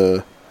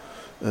 And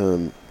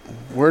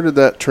where did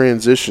that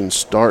transition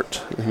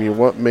start? I mean,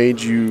 what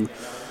made you,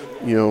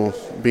 you know,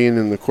 being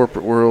in the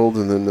corporate world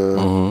and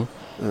then,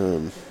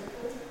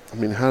 I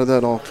mean, how did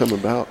that all come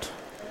about?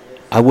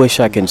 I wish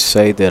I can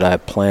say that I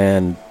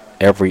planned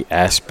every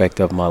aspect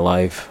of my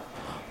life,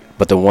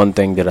 but the one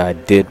thing that I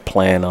did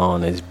plan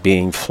on is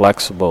being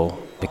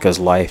flexible, because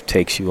life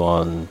takes you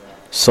on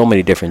so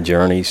many different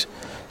journeys.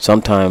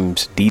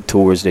 Sometimes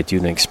detours that you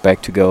didn't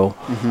expect to go,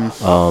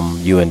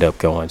 you end up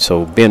going.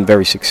 So being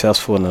very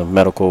successful in the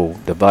medical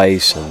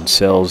device and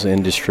sales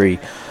industry,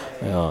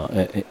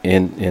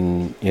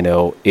 in you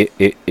know,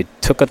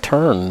 it took a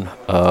turn.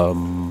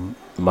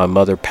 My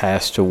mother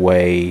passed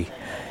away.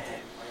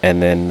 And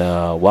then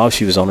while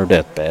she was on her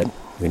deathbed,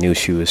 we knew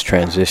she was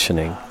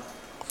transitioning,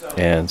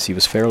 and she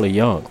was fairly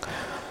young.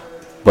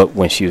 But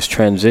when she was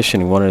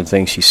transitioning, one of the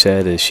things she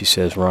said is, she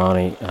says,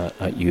 Ronnie,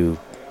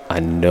 I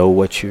know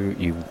what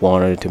you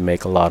wanted to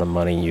make a lot of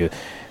money. You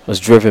was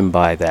driven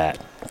by that,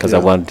 because I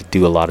wanted to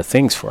do a lot of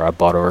things for her. I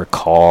bought her a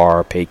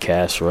car, paid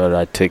cash for it.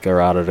 I take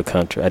her out of the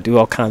country. I do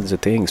all kinds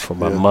of things for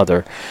my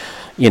mother,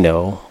 you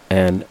know,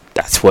 and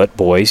that's what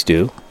boys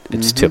do.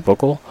 It's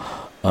typical.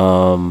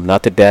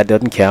 Not that dad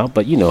doesn't count,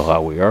 but you know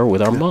how we are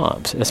with our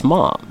moms. It's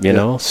mom, you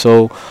know.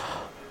 So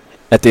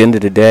at the end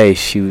of the day,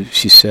 she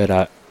said,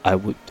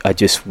 I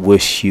just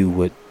wish you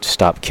would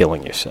stop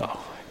killing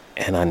yourself.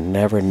 And I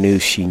never knew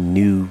she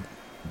knew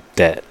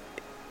that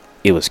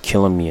it was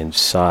killing me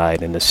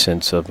inside, in the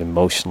sense of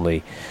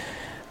emotionally,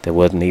 that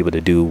wasn't able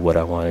to do what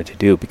I wanted to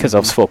do, because I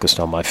was focused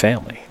on my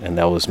family, and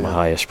that was my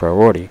highest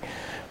priority.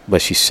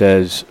 But she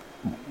says,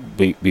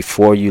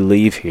 before you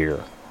leave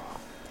here,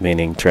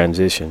 meaning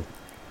transition,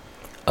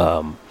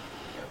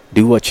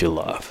 do what you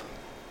love,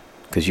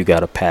 because you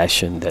got a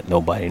passion that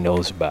nobody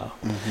knows about.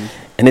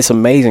 And it's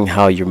amazing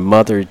how your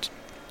mother,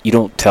 you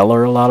don't tell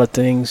her a lot of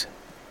things,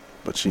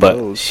 but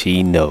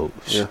she knows.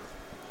 Yeah.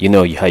 You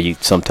know how you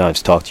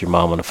sometimes talk to your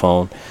mom on the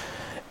phone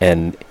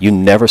and you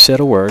never said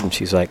a word, and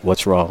she's like,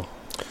 what's wrong?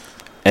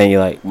 And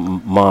you're like,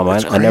 Mom,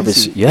 I never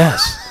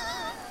yes.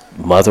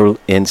 Mother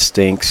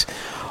instincts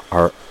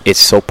it's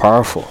so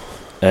powerful.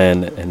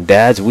 And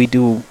dads, we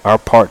do our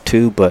part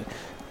too, but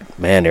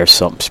man, there's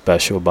something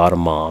special about a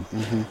mom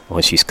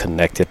when she's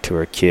connected to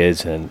her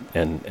kids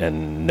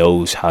and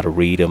knows how to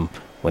read them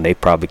when they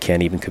probably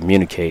can't even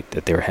communicate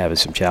that they're having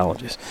some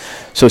challenges.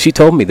 So she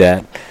told me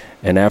that,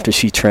 and after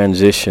she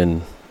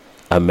transitioned,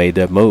 I made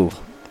that move.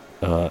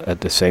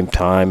 At the same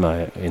time,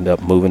 I ended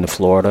up moving to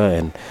Florida,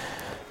 and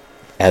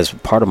as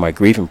part of my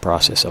grieving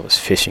process, I was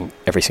fishing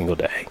every single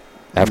day,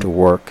 after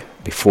work,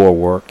 before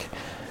work.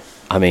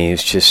 I mean,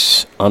 it's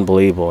just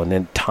unbelievable. And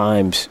then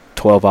times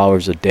 12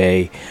 hours a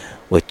day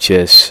with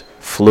just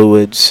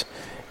fluids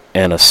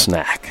and a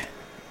snack,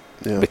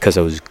 because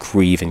I was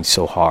grieving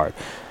so hard.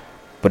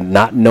 But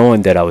not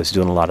knowing that I was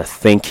doing a lot of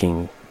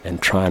thinking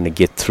and trying to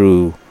get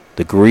through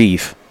the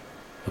grief,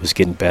 I was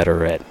getting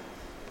better at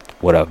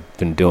what I've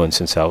been doing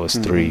since I was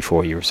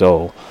 3-4 years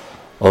old.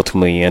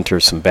 Ultimately entered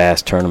some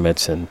bass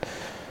tournaments, and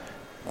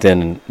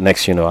then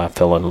next you know, I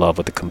fell in love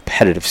with the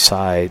competitive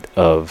side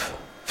of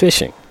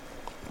fishing,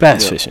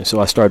 bass fishing. So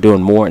I started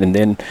doing more, and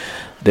then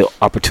the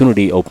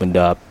opportunity opened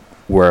up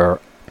where,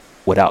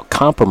 without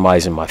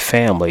compromising my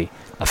family,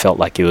 I felt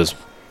like it was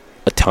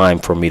time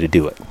for me to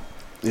do it.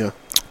 Yeah.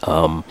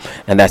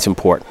 And that's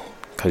important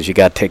because you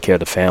got to take care of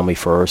the family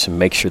first and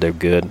make sure they're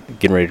good,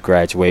 getting ready to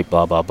graduate,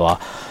 blah, blah, blah,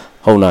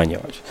 whole 9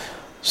 yards.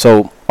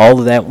 So all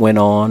of that went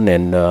on,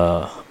 and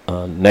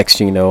next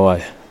thing you know,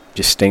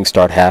 things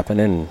start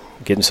happening and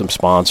getting some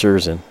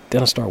sponsors, and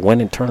then I start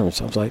winning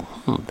tournaments. I was like,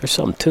 there's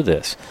something to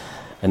this.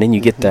 And then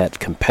you get that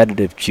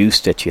competitive juice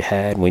that you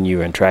had when you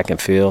were in track and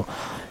field.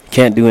 You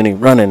can't do any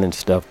running and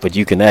stuff, but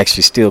you can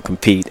actually still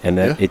compete, and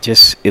it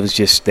was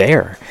just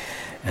there.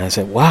 And I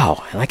said,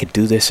 wow, and I could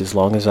do this as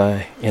long as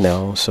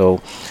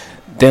so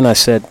then I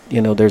said,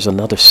 there's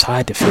another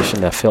side to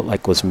fishing that I felt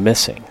like was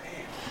missing.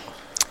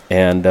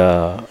 And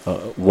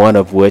one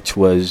of which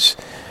was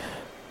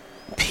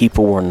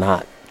people were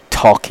not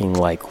talking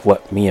like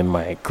what me and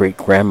my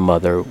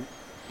great-grandmother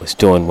was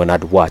doing when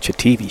I'd watch a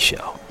TV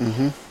show.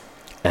 Mm-hmm.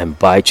 And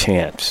by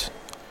chance,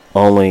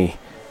 only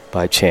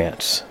by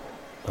chance,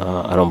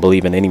 I don't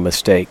believe in any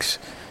mistakes,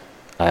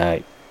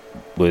 I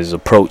was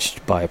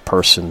approached by a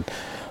person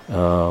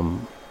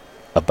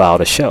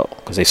about a show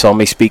because they saw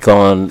me speak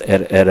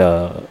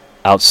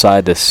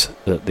outside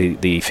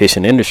the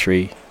fishing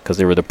industry because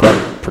they were the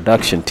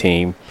production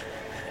team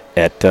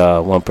at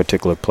one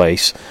particular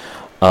place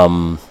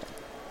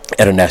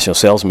at a national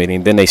sales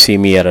meeting. Then they see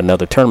me at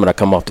another tournament. I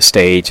come off the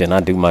stage and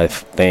I do my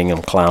thing.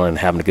 I'm clowning and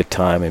having a good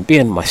time and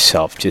being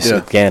myself just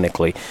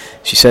organically.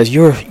 She says,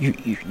 you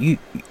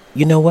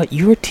know what?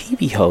 You're a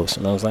TV host.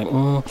 And I was like,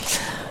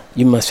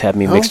 you must have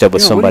me mixed up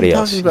with somebody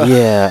else.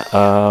 Yeah.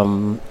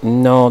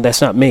 No, that's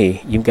not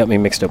me. You've got me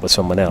mixed up with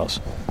someone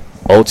else.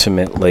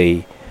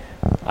 Ultimately,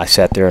 I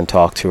sat there and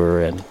talked to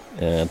her, and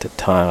at the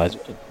time I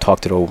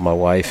talked it over with my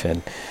wife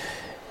and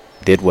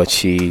did what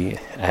she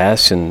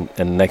asked, and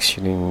next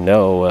thing you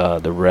know,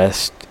 the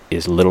rest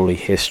is literally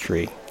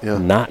history. Yeah.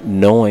 Not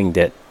knowing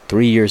that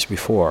 3 years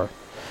before,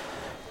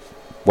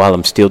 while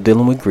I'm still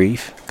dealing with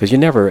grief, because you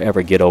never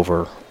ever get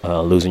over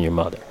losing your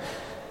mother,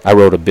 I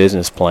wrote a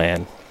business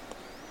plan.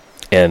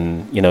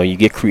 And, you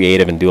get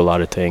creative and do a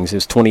lot of things.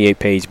 It's a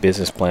 28-page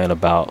business plan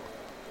about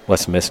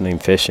what's missing in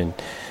fishing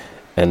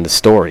and the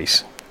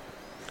stories.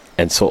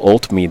 And so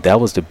ultimately, that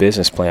was the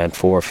business plan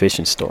for a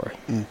fishing story.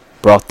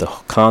 Brought the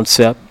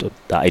concept,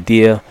 the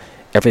idea,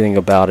 everything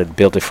about it,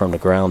 built it from the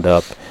ground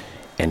up.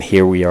 And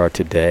here we are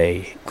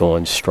today,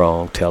 going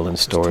strong, telling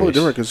stories. It's totally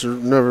different because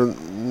there's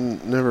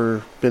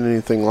never been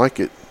anything like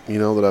it,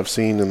 that I've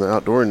seen in the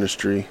outdoor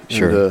industry.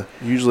 Sure. And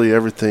usually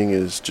everything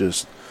is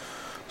just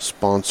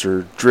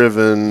sponsor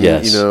driven.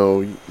 Yes.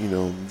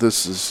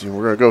 This is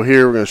we're gonna go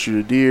here, we're gonna shoot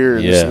a deer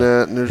and this and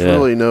that, and there's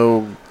really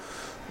no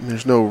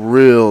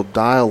real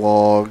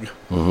dialogue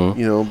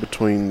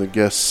between the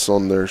guests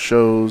on their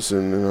shows,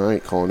 and I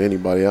ain't calling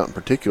anybody out in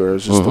particular.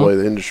 It's just the way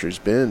the industry's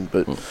been,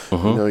 but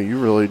you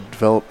really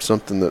developed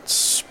something that's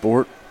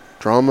sport,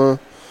 drama,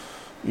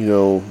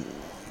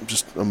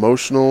 just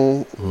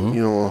emotional,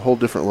 a whole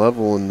different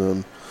level,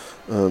 and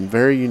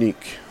very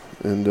unique.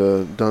 And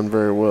done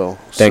very well.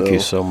 Thank you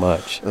so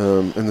much.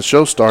 And the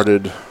show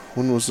started,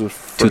 when was the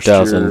first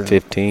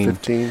 2015.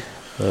 15?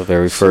 The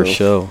very first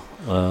show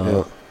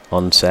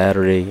on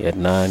Saturday at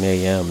 9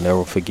 a.m.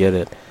 Never forget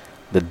it.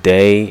 The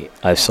day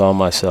I saw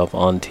myself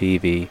on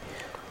TV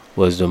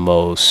was the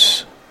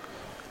most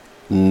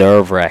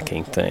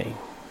nerve-wracking thing.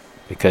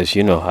 Because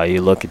you know how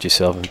you look at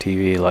yourself on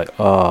TV like,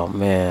 oh,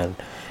 man.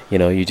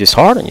 You just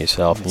hard on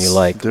yourself, and you're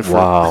like,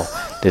 wow,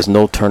 there's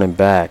no turning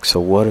back. So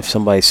what if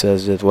somebody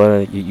says this?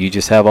 You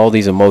just have all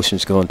these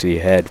emotions going through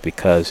your head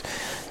because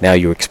now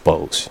you're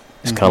exposed.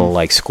 It's kind of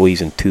like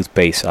squeezing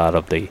toothpaste out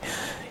of the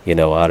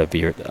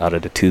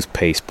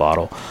toothpaste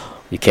bottle.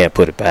 You can't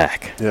put it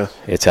back. Yeah,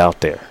 it's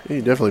out there. Yeah,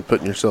 you're definitely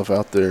putting yourself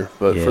out there,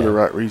 but for the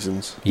right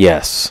reasons.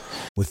 Yes.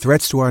 With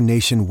threats to our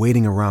nation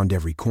waiting around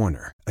every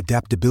corner,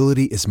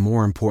 adaptability is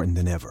more important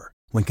than ever.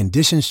 When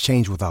conditions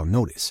change without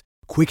notice,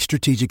 quick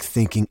strategic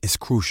thinking is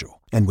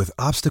crucial, and with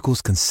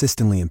obstacles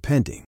consistently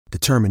impending,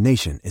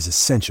 determination is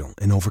essential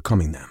in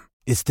overcoming them.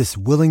 It's this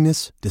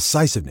willingness,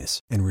 decisiveness,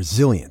 and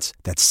resilience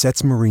that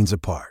sets Marines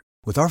apart.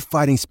 With our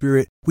fighting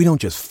spirit, we don't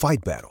just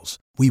fight battles,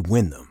 we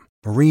win them.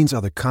 Marines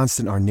are the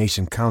constant our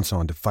nation counts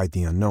on to fight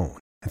the unknown,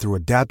 and through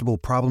adaptable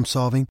problem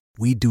solving,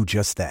 we do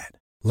just that.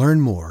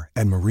 Learn more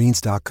at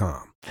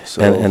Marines.com.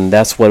 And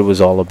that's what it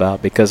was all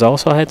about, because I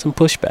also had some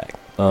pushback.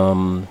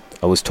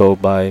 I was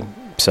told by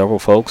several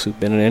folks who've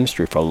been in the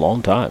industry for a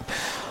long time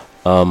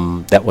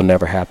that will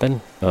never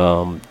happen.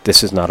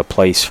 This is not a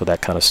place for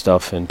that kind of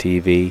stuff in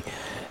TV,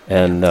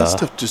 and that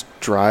stuff just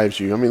drives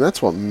you. I mean,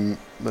 that's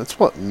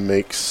what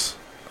makes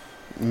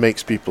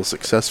people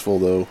successful,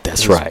 though.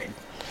 That's right.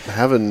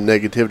 Having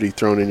negativity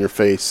thrown in your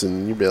face,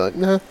 and you'd be like,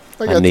 nah,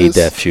 I need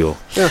that fuel.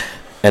 Yeah.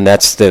 And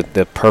that's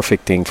the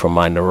perfect thing for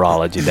my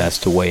neurology. That's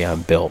the way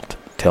I'm built.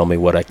 Tell me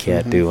what I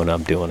can't do, and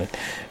I'm doing it.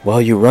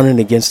 Well, you're running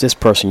against this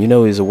person.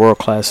 He's a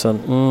world-class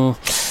son.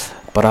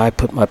 But I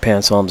put my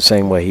pants on the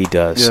same way he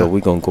does, so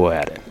we're going to go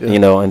at it.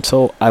 Yeah. And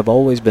so I've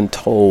always been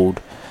told,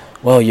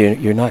 well,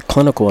 you're not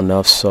clinical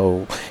enough,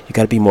 so you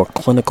got to be more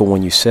clinical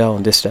when you sell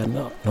and this, that.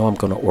 No, I'm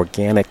going to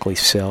organically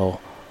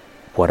sell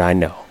what I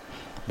know.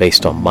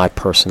 based on my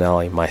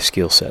personality, my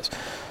skill sets.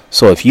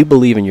 So if you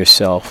believe in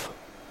yourself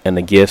and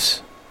the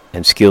gifts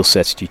and skill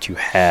sets that you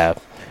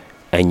have,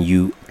 and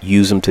you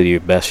use them to your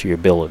best of your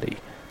ability,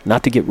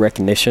 not to get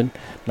recognition,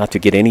 not to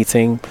get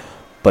anything,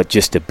 but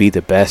just to be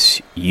the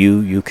best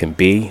you can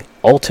be,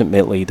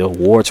 ultimately the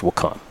awards will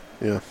come.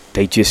 Yeah.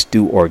 They just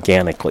do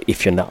organically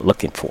if you're not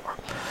looking for them,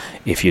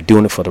 if you're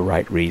doing it for the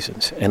right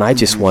reasons. And I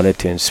just wanted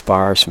to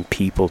inspire some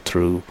people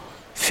through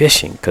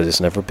fishing because it's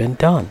never been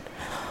done.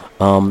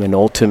 And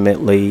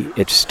ultimately,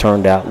 it's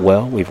turned out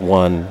well. We've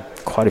won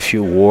quite a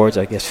few awards,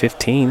 I guess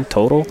 15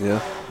 total.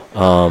 Yeah.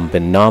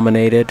 Been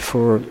nominated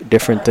for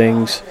different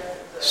things.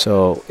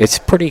 So it's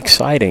pretty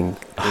exciting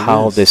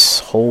how this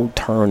whole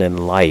turn in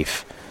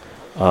life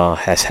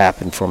has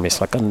happened for me.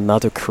 It's like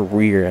another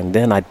career. And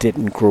then I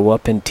didn't grow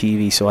up in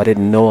TV, so I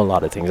didn't know a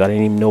lot of things. I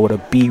didn't even know what a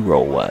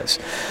B-roll was.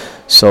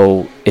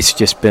 So it's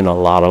just been a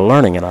lot of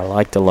learning, and I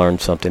like to learn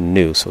something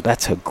new. So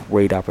that's a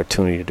great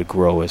opportunity to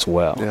grow as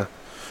well. Yeah.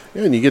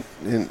 Yeah, and you get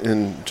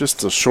in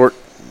just a short,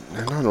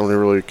 and I don't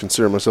really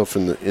consider myself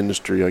in the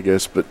industry, I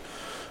guess, but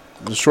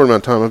the short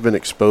amount of time I've been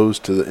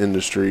exposed to the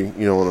industry,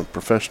 on a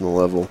professional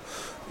level,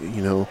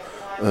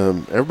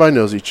 everybody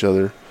knows each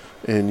other,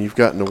 and you've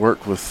gotten to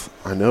work with,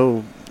 I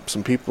know,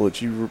 some people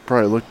that you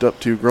probably looked up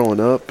to growing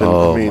up. And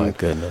oh, my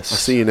goodness. I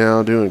see you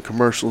now doing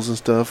commercials and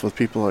stuff with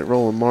people like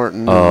Roland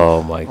Martin.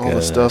 Oh, my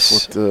goodness. All the stuff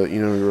with the,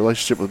 your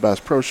relationship with Bass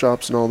Pro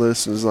Shops and all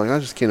this. And it's like, I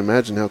just can't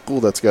imagine how cool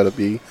that's got to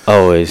be.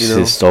 Oh, it's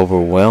just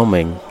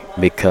overwhelming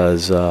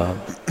because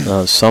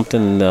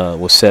something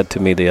was said to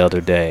me the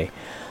other day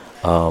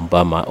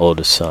by my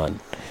oldest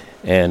son.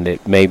 And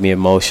it made me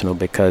emotional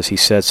because he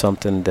said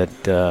something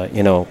that,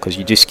 because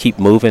you just keep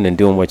moving and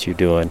doing what you're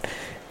doing.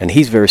 And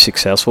he's very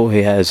successful.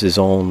 He has his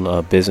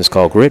own business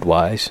called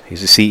Gridwise.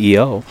 He's a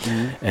CEO,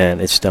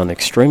 and it's done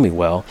extremely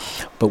well.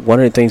 But one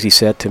of the things he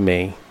said to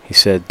me, he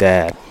said,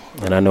 Dad,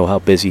 and I know how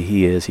busy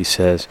he is, he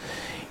says,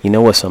 you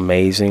know what's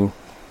amazing?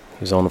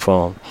 He's on the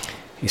phone.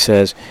 He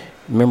says,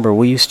 remember,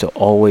 we used to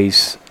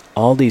always,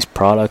 all these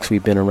products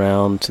we've been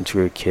around since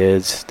we were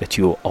kids that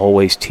you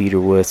always teeter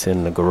with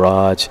in the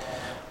garage,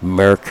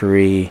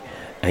 Mercury,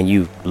 and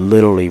you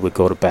literally would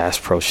go to Bass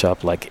Pro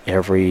Shop like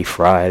every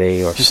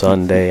Friday or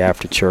Sunday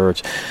after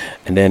church.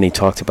 And then he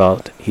talked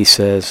about, he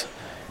says,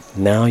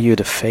 now you're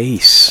the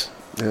face.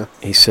 Yeah.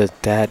 He said,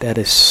 Dad, that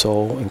is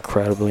so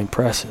incredibly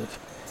impressive.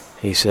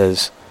 He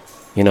says,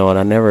 and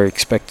I never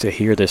expect to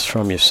hear this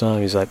from your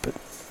son. He's like, but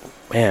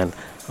man,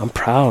 I'm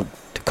proud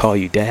to call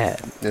you Dad.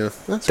 Yeah,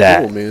 that's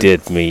that cool, man.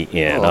 did me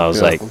in. I was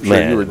like, I'm sure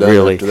man, you were done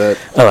really? after that.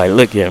 I'm like,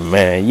 look here,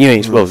 man, you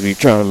ain't supposed to be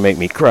trying to make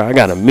me cry. I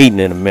got a meeting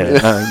in a minute.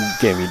 You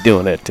can't be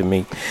doing that to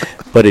me.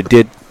 But it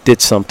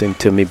did something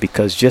to me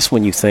because just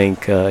when you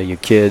think your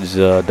kids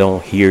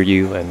don't hear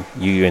you and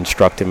you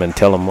instruct them and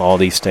tell them all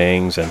these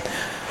things, and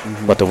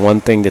but the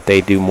one thing that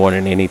they do more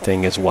than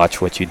anything is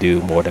watch what you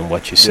do more than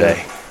what you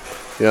say.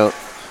 Yeah,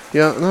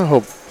 and I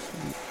hope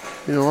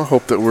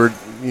that we're,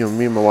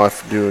 me and my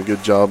wife do a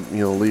good job,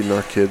 leading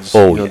our kids,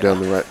 down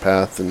the right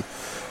path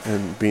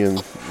and being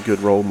good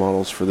role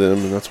models for them,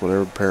 and that's what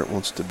every parent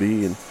wants to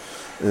be, and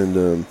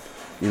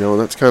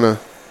that's kind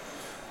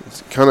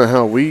of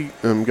how we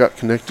got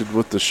connected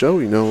with the show,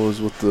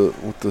 was with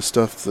the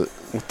stuff that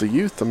with the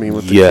youth. I mean,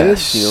 with the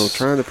kids,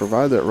 trying to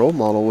provide that role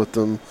model with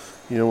them,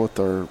 with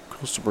our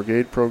Coastal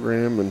Brigade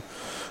program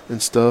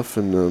and stuff,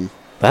 and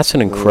that's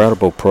an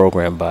incredible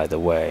program, by the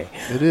way.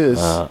 It is.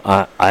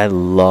 I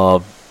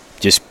love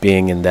just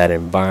being in that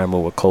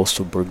environment with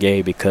Coastal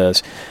Brigade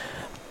because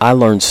I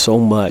learned so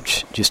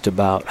much just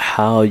about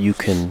how you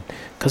can,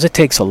 because it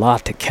takes a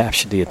lot to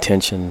capture the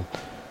attention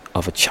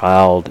of a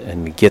child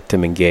and get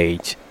them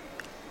engaged.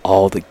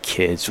 All the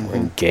kids were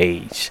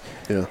engaged.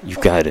 Yeah. You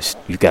guys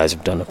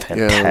have done a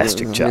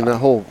fantastic job. I mean, that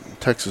whole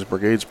Texas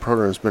Brigades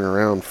program has been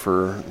around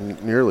for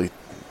nearly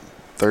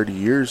 30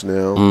 years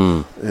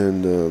now,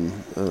 and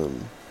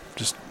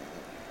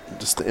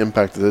just the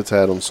impact that it's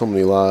had on so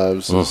many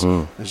lives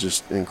is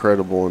just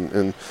incredible.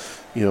 And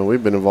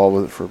we've been involved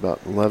with it for about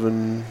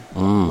 11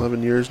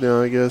 years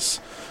now, I guess.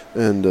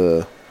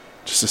 And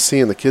just to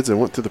seeing the kids that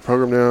went through the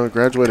program now,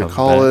 graduated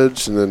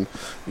college, and then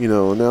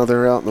now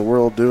they're out in the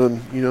world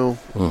doing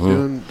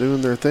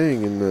doing their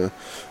thing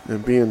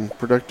and being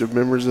productive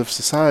members of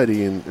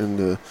society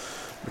and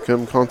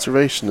become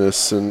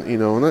conservationists, and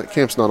and that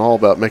camp's not all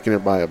about making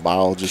everybody a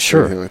biologist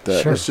or anything like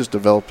that. It's just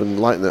developing,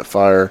 lighting that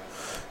fire,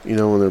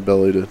 in their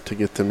belly to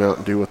get them out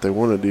and do what they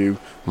want to do.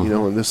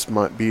 And this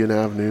might be an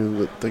avenue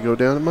that they go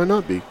down. It might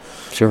not be.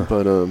 Sure.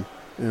 But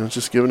it's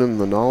just giving them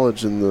the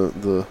knowledge and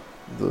the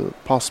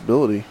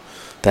possibility.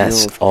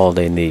 That's all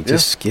they need.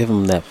 Just give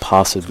them that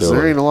possibility.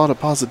 There ain't a lot of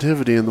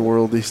positivity in the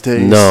world these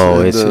days.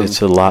 No, and,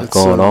 it's a lot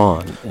going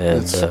on,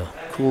 and it's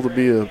cool to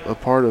be a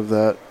part of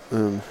that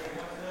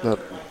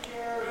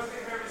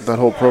that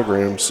whole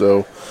program.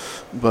 So,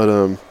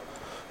 but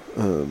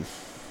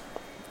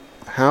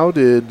how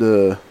did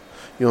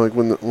like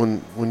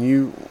when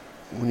you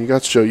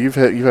got the show, you've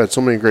had so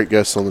many great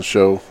guests on the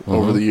show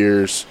over the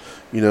years,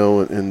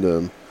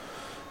 and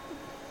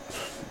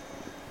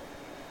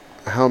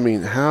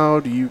how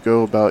do you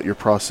go about your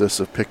process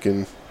of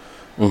picking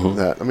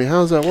that? I mean,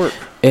 how does that work?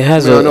 It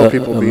has I know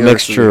people a be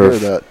mixture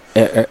of that.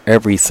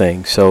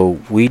 everything. So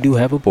we do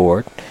have a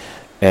board,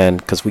 and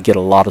because we get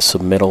a lot of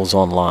submittals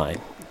online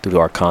through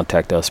our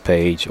Contact Us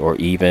page, or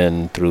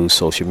even through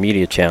social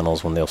media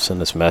channels when they'll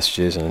send us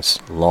messages, and it's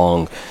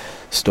long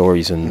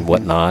stories and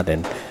whatnot,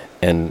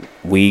 and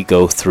we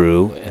go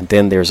through, and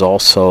then there's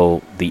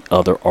also the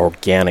other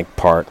organic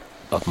part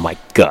of my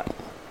gut.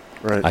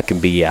 Right. I can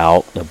be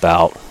out and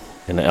about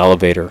in the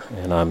elevator,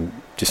 and I'm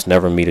just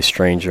never meet a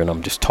stranger, and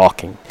I'm just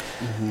talking,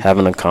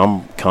 having a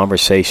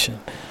conversation,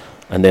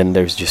 and then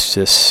there's just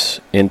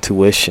this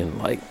intuition,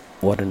 like,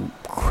 what an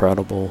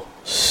incredible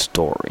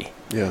story.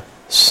 Yeah.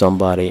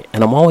 Somebody,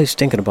 and I'm always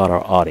thinking about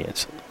our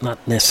audience,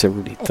 not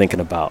necessarily thinking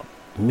about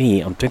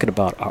me. I'm thinking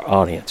about our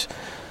audience.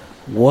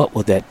 What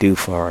would that do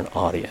for our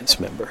audience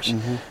members?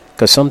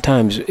 Because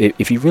sometimes,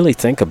 if you really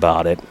think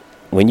about it,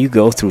 when you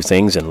go through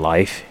things in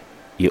life,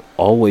 you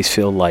always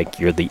feel like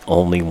you're the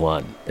only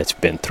one that's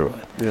been through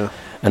it. Yeah.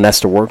 And that's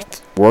the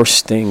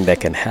worst thing that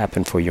can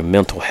happen for your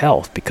mental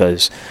health,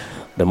 because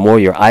the more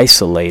you're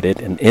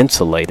isolated and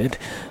insulated,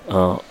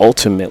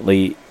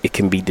 ultimately it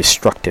can be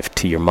destructive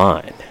to your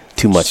mind.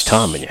 Too much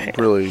time in your hand.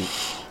 Really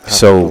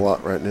so a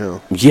lot right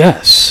now.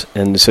 Yes.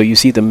 And so you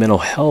see the mental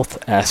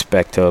health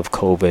aspect of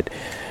COVID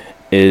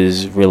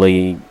is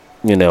really,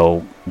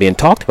 being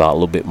talked about a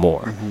little bit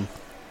more.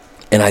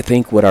 And I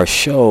think with our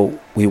show,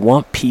 we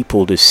want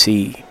people to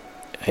see,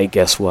 hey,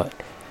 guess what?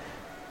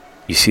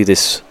 You see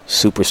this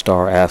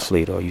superstar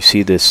athlete, or you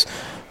see this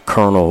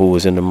colonel who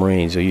was in the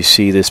Marines, or you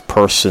see this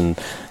person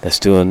that's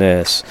doing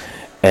this,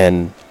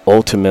 and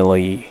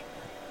ultimately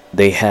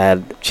they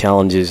had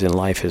challenges in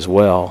life as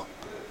well,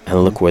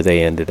 and look where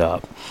they ended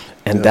up.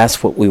 And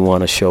that's what we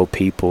want to show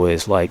people,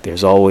 is like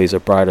there's always a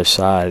brighter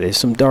side. There's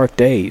some dark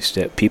days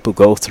that people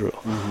go through.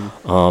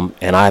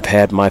 And I've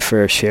had my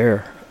fair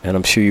share, and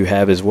I'm sure you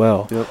have as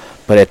well.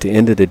 But at the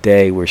end of the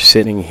day, we're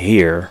sitting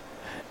here,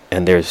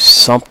 and there's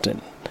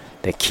something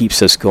that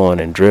keeps us going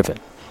and driven.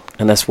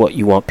 And that's what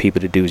you want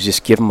people to do, is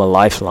just give them a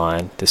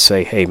lifeline to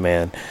say, hey,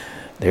 man,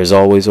 there's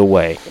always a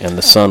way, and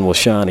the sun will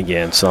shine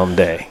again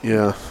someday.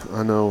 Yeah,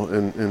 I know.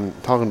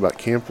 And talking about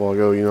camp a while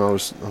ago,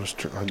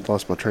 I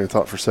lost my train of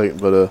thought for a second,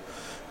 but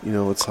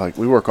it's like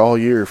we work all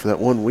year for that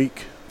 1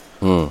 week,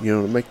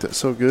 to make that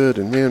so good.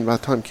 And man, by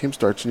the time camp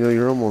starts,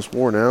 you're almost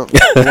worn out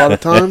a lot of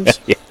times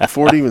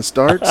before it even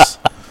starts.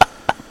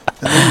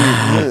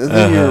 And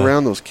then you're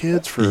around those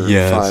kids for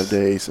 5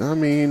 days. I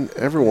mean,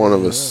 every one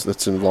of us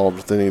that's involved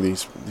with any of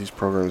these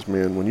programs,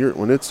 man,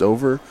 when it's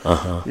over,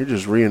 you're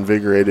just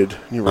reinvigorated.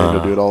 You're ready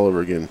to do it all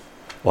over again.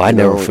 Well, I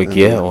never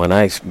forget when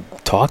I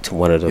talked to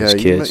one of those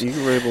kids, you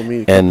were able to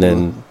meet and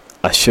then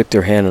I shook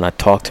their hand and I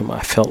talked to them.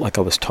 I felt like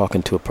I was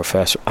talking to a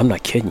professor. I'm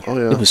not kidding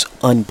you. It was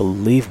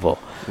unbelievable.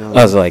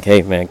 I was like,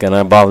 hey, man, can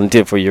I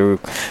volunteer for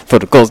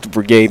the Coastal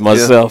Brigade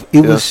myself?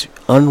 It was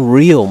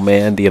unreal,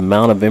 man, the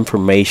amount of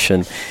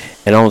information.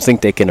 And I don't think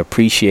they can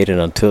appreciate it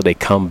until they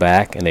come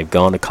back and they've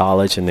gone to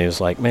college and they're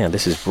like, man,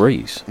 this is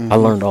breeze. I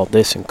learned all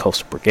this in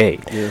Coastal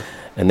Brigade.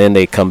 And then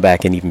they come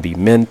back and even be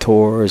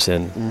mentors,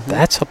 and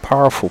that's a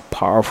powerful,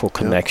 powerful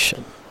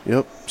connection.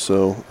 Yep.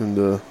 So,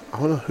 and I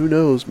don't know, who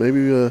knows?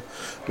 Maybe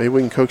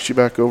we can coax you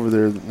back over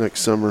there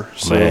next summer.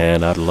 So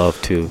man, I'd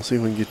love to. See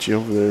if we can get you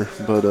over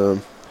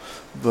there.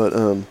 But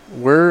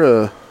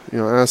where I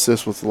ask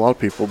this with a lot of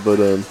people, but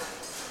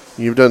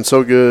you've done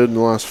so good in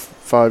the last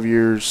 5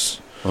 years.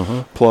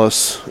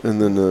 Plus,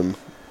 and then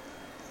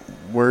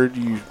where do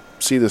you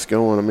see this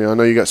going? I mean, I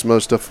know you got some other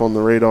stuff on the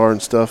radar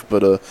and stuff,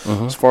 but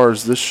as far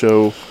as this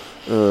show,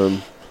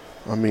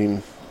 I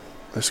mean,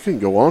 this can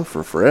go on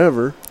for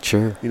forever.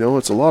 Sure.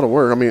 It's a lot of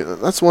work. I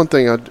mean, that's one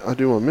thing I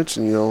do want to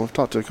mention. I've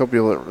talked to a couple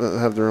people that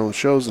have their own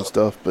shows and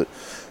stuff, but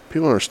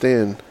people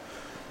understand,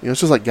 it's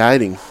just like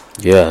guiding.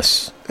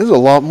 Yes. There's a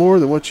lot more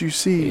than what you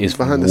see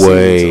behind the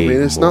scenes. I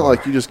mean, it's not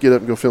like you just get up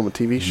and go film a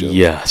TV show.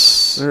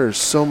 Yes. There's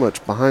so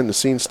much behind the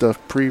scenes stuff,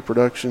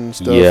 pre-production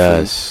stuff.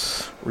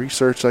 Yes.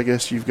 Research, I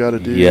guess you've got to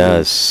do.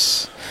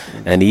 Yes.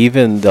 And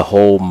even the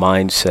whole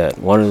mindset.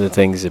 One of the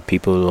things that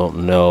people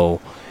don't know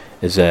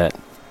is that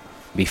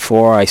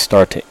before I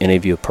start to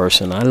interview a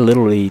person, I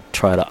literally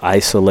try to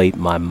isolate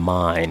my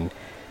mind,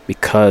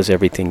 because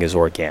everything is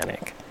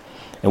organic.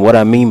 And what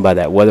I mean by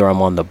that, whether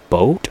I'm on the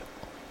boat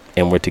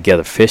and we're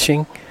together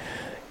fishing,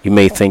 you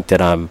may think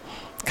that I'm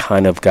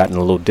kind of gotten a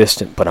little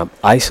distant, but I'm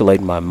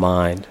isolating my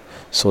mind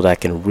so that I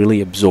can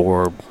really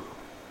absorb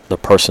the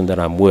person that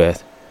I'm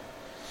with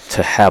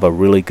to have a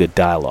really good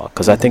dialogue.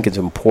 Because I think it's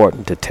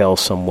important to tell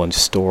someone's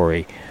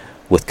story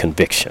with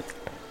conviction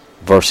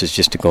versus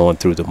just going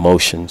through the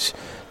motions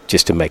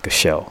just to make a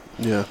show.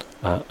 Yeah.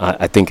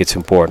 I think it's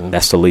important.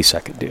 That's the least I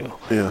could do.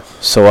 Yeah.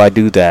 So I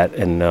do that,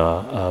 and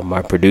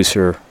my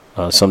producer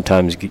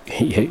sometimes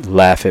he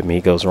laugh at me.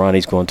 He goes,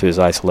 Ronnie's going through his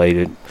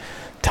isolated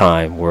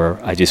time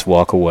where I just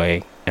walk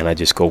away and I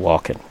just go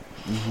walking.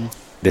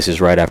 This is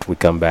right after we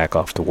come back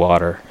off the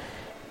water,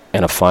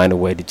 and I find a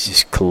way to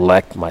just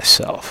collect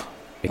myself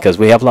because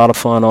we have a lot of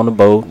fun on the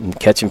boat and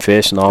catching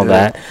fish and all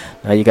that.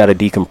 Now you got to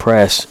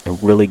decompress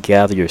and really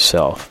gather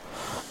yourself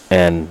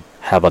and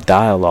have a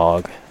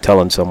dialogue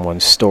telling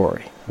someone's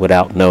story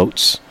without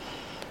notes,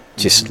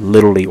 just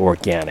literally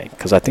organic,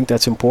 because I think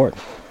that's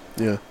important.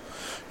 Yeah.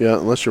 Yeah,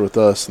 unless you're with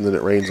us and then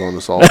it rains on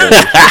us all day.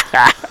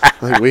 I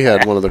think we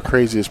had one of the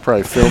craziest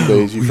probably film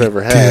days you've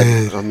ever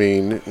had. I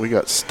mean, we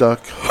got stuck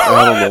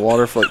out on the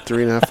water for like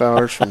 3.5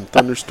 hours from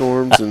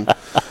thunderstorms. And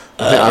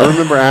I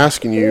remember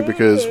asking you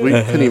because we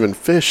couldn't even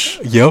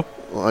fish. Yep.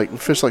 Like, we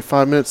fished like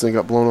 5 minutes and then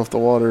got blown off the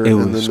water. It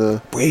and was then,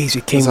 crazy.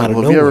 It came out of have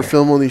nowhere. you ever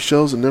filmed one of these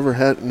shows and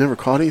never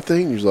caught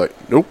anything? You're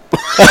like, nope.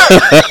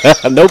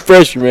 No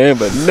pressure, man,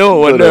 but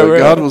no, I But, never.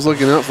 God was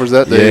looking out for us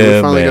that day. Yeah,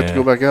 We finally got man. to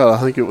go back out. I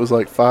think it was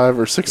like 5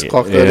 or 6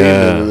 o'clock that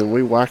Yeah. evening, and then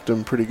we whacked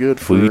them pretty good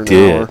for We an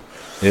did. hour.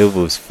 It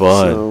was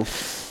fun.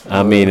 So,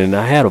 I mean, and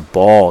I had a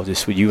ball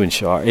just with you and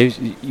Char.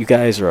 You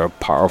guys are a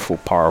powerful,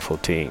 powerful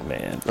team,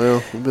 man.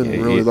 well, we've been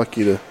Yeah, really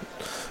lucky to.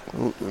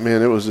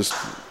 Man, it was just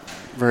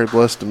very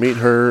blessed to meet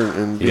her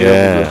and be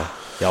Yeah.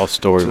 Y'all's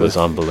story to was be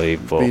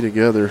unbelievable.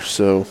 together.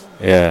 So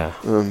Yeah.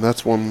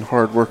 that's one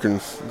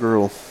hard-working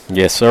girl.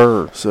 Yes,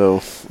 sir. So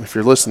if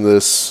you're listening to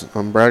this,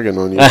 I'm bragging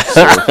on you.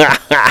 So.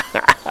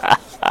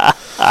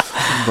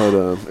 But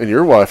and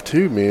your wife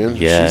too, man.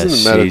 Yes, she's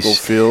in the medical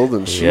she's- field,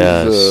 and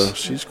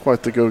she's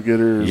quite the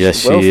go-getter.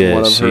 Yes, as well, she from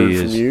what is. I've She heard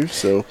is. from you.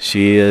 So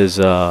She is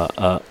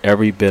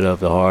every bit of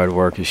the hard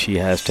worker. She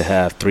has to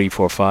have 3,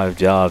 4, 5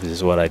 jobs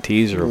is what I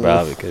tease her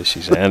about, because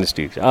she's an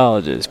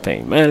anesthesiologist,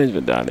 pain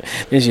management down there.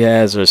 Then she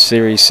has her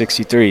Series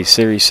 63,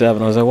 Series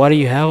 7. I was like, why do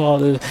you have all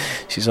this?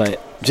 She's like,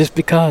 just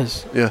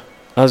because. yeah,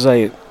 I was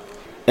like,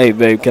 hey,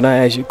 babe, can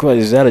I ask you a question?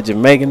 Is that a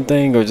Jamaican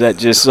thing or is that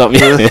just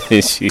something?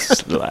 And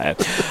she's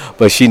laughed.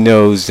 But she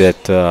knows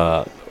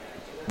that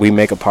we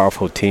make a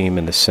powerful team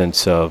in the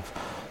sense of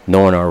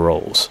knowing our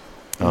roles.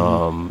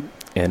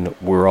 And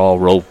we're all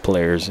role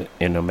players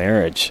in a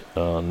marriage.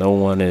 No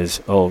one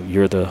is,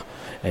 you're the,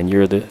 and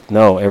you're the.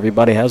 No,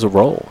 everybody has a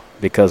role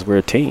because we're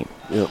a team.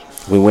 yep.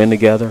 We win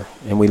together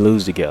and we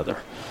lose together.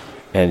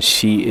 And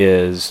she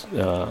is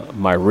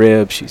my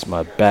rib. She's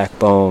my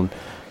backbone.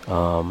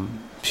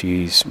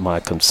 She's my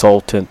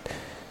consultant.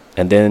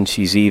 And then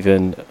she's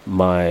even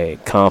my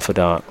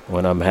confidant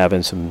when I'm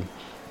having some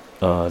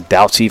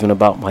doubts even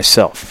about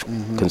myself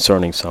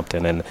concerning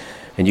something. And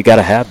you got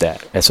to have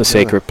that. That's a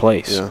sacred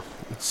place. Yeah,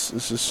 it's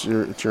just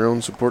your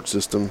own support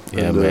system.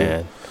 Yeah, and,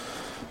 man.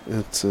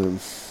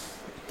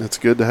 It's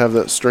good to have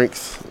that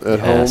strength at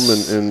Yes.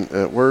 home and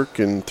at work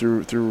and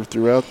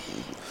throughout.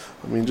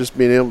 I mean, just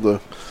being able to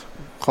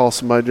call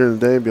somebody during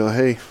the day and be like,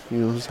 hey,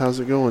 how's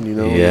it going?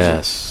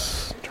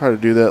 Yes. Try to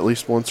do that at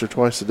least once or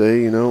twice a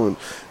day, and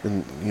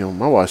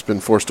my wife's been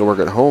forced to work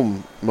at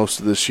home most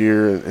of this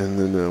year, and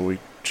then we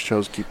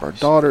chose to keep our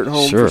daughter at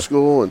home Sure. for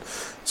school, and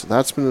so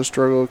that's been a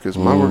struggle because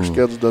my work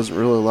schedule doesn't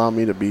really allow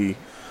me to be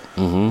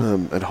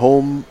at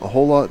home a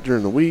whole lot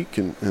during the week,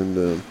 and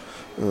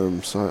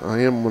so I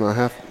am when I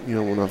have,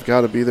 when I've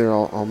got to be there,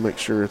 I'll make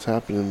sure it's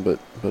happening. But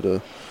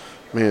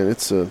man,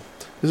 this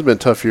has been a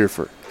tough year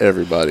for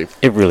everybody.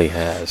 It really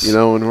has.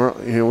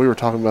 And we were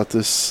talking about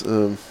this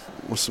with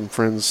some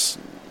friends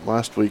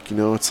last week.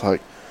 It's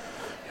like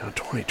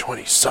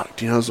 2020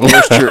 sucked. It's the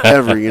worst year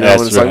ever. And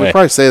That's it's like we right.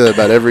 probably say that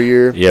about every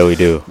year. Yeah, we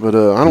do. But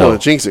I don't No.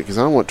 want to jinx it because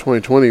I don't want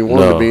 2021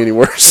 No. to be any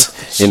worse.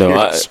 this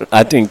year.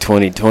 I think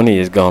 2020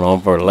 has gone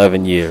on for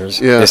 11 years.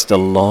 Yeah. It's the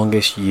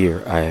longest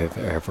year I have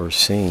ever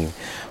seen.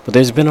 But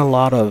there's been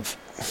although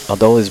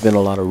there's been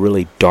a lot of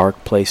really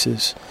dark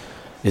places,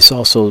 it's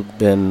also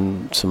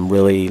been some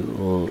really,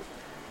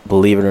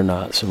 believe it or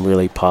not, some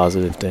really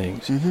positive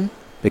things. Mhm.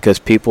 Because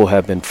people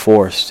have been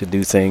forced to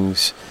do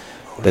things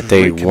that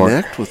they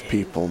weren't. Reconnect with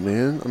people,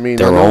 man. I mean,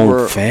 Their I know own a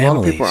lot of people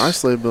families. are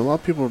isolated, but a lot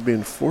of people are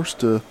being forced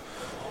to,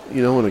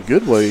 in a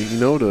good way,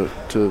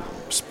 to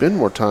spend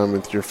more time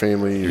with your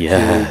family, your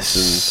kids,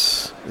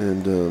 Yes.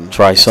 and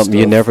Try something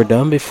you've stuff. never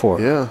done before.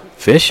 Yeah,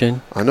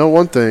 Fishing. I know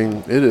one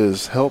thing. It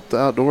has helped the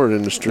outdoor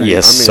industry.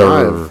 Yes,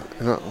 sir.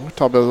 We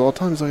talk about it all the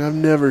time. It's like I've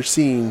never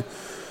seen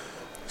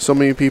so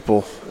many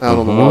people out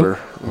on the water.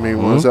 I mean,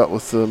 when I was out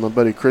with my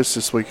buddy Chris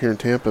this week here in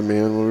Tampa,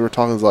 man, when we were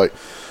talking, it's like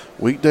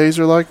weekdays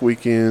are like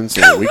weekends,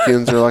 and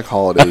weekends are like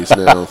holidays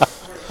now.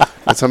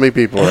 That's how many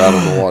people are out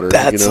on the water.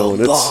 That's and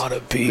a lot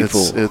of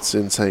people. It's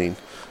insane,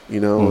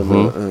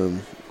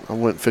 And I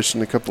went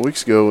fishing a couple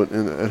weeks ago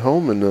at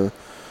home, and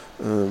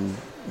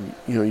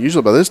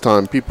usually by this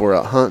time people are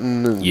out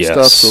hunting and Yes.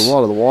 stuff. So a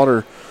lot of the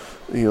water,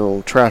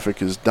 traffic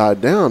has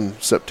died down.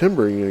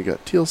 September, you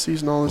got teal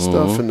season, all this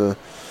stuff,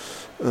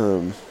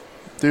 and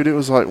dude, it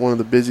was like one of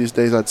the busiest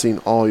days I'd seen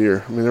all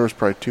year. I mean, there was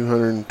probably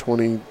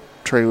 220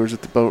 trailers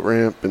at the boat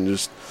ramp, and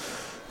just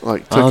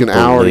like took an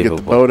hour to get the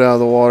Unbelievable. boat out of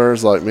the water.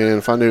 It's like, man,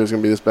 if I knew it was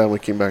gonna be this bad when we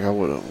came back, I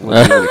wasn't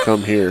even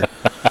come here.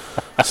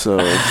 So,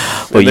 Well,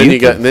 and then you you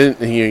got can- then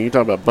you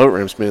talk about boat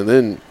ramps, man.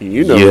 Then the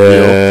Yeah,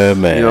 deal.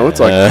 man. It's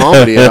like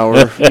comedy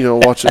hour.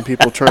 Watching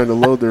people trying to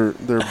load their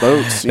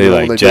boats. They when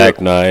like do it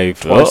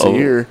jackknife twice a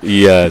year.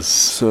 Yes.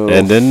 So-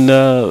 and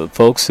then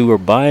folks who are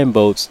buying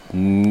boats,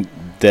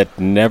 that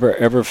never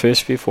ever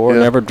fished before,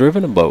 Yeah. never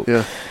driven a boat.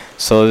 Yeah.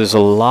 So there's a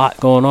lot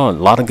going on, a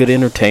lot of good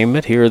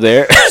entertainment here or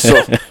there.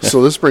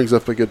 So this brings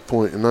up a good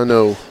point, and I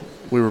know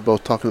we were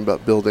both talking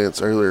about Bill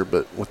Dance earlier,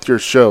 but with your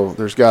show,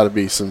 there's got to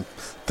be some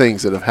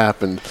things that have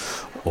happened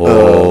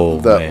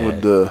that man.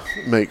 would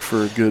make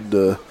for a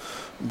good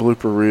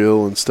blooper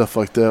reel and stuff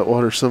like that.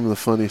 What are some of the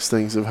funniest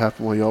things that have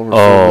happened while y'all were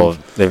Oh,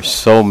 filming? there's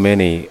so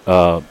many.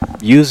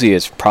 Usually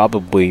it's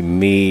probably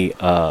me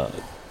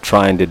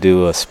trying to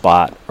do a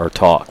spot or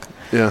talk.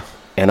 Yeah.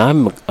 And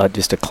I'm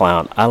just a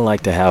clown. I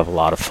like to have a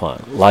lot of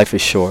fun. Life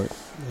is short.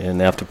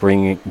 And after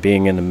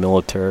being in the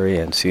military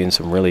and seeing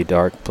some really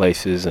dark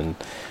places and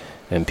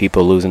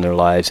people losing their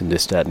lives and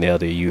this, that, and the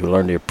other, you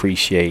learn to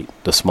appreciate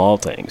the small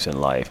things in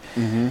life.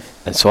 Mm-hmm.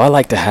 And so I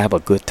like to have a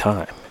good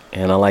time.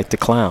 And I like to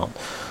clown.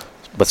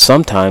 But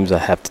sometimes I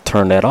have to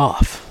turn that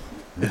off.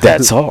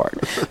 That's hard.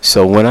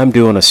 So when I'm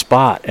doing a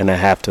spot and I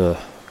have to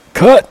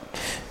cut,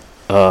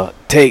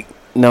 take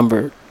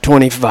number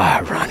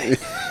 25, Ronnie.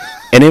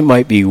 And it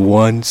might be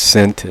one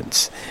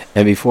sentence.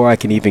 And before I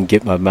can even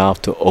get my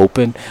mouth to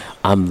open,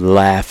 I'm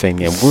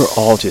laughing. And we're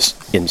all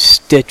just in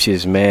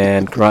stitches,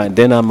 man. Crying.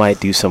 Then I might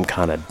do some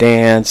kind of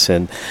dance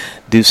and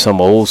do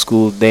some old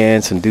school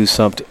dance and do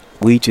something.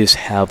 We just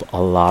have a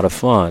lot of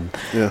fun.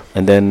 Yeah.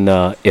 And then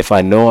if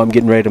I know I'm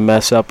getting ready to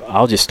mess up,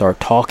 I'll just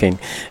start talking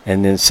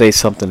and then say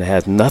something that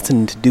has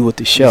nothing to do with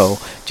the show,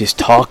 just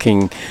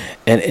talking.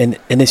 And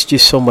it's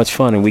just so much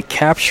fun. And we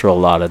capture a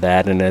lot of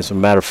that. And as a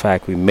matter of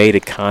fact, we made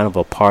it kind of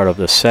a part of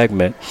the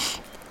segment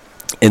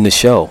in the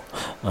show.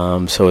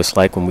 So it's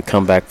like when we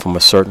come back from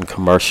a certain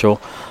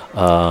commercial,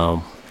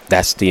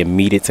 that's the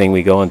immediate thing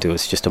we go into.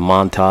 It's just a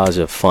montage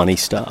of funny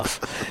stuff.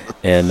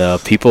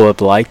 And people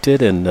have liked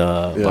it. And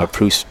our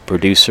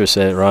producer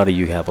said, Ronnie,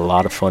 you have a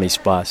lot of funny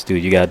spots,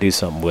 dude. You got to do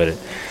something with it.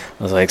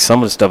 I was like,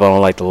 some of the stuff I don't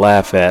like to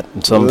laugh at,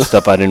 and some of the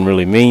stuff I didn't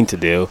really mean to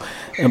do.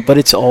 But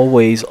it's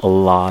always a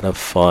lot of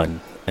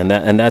fun. And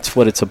that's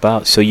what it's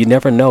about. So you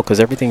never know because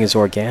everything is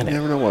organic. You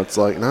never know what it's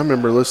like. And I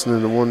remember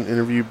listening to one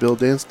interview Bill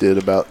Dance did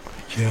about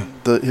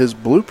his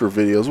blooper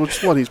videos, which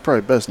is what he's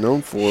probably best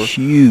known for.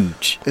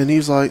 Huge. And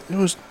he's like, it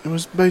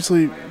was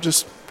basically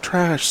just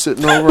trash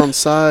sitting over on the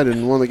side,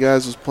 and one of the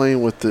guys was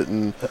playing with it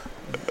and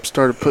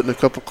started putting a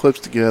couple clips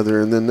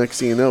together, and then next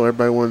thing you know,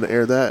 everybody wanted to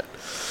air that.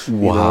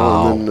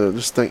 Wow. And then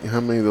just think how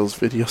many of those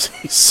videos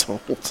he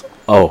sold.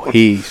 Oh,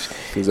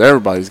 because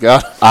everybody's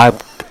got them.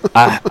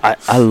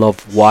 I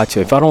love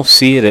watching. If I don't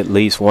see it at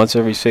least once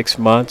every 6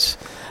 months,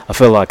 I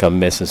feel like I'm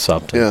missing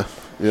something. Yeah.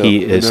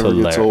 He is never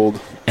hilarious. gets old,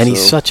 and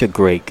he's such a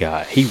great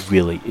guy. He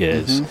really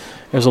is.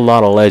 Mm-hmm. There's a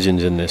lot of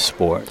legends in this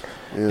sport.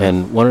 Yeah.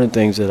 And one of the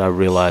things that I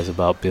realize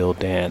about Bill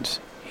Dance,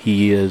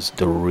 he is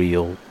the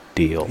real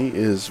deal. He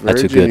is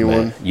very That's a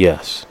genuine. good man.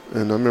 Yes.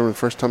 And I remember the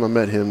first time I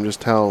met him,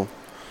 just how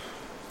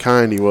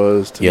kind he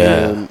was to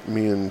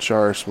me and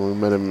Sharice when we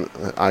met him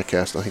at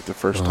ICAST. I think the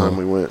first time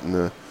we went,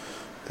 and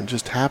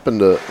just happened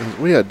to.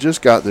 We had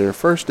just got there,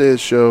 first day of the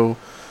show.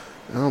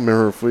 I don't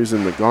remember if we was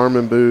in the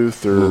Garmin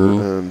booth or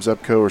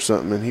Zepco or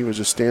something, and he was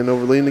just standing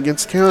over leaning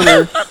against the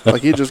counter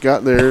like he just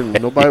got there,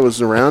 and nobody was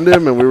around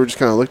him, and we were just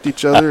kind of looked at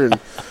each other, and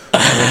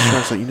I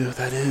was like, you know who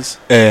that is?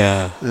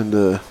 Yeah. And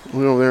we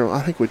went over there.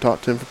 I think we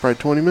talked to him for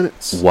probably 20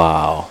 minutes.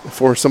 Wow.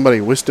 Before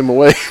somebody whisked him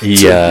away.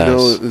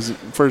 Yes. His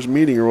first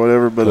meeting or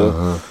whatever.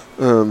 But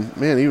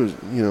man, he was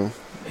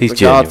He's the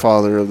genuine.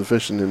 godfather of the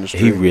fishing industry.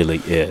 He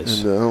really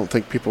is. And I don't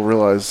think people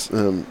realize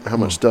how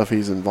much stuff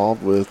he's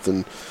involved with,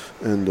 and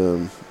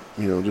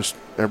just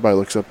everybody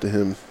looks up to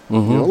him. A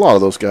lot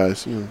of those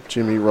guys,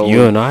 Jimmy, Roland.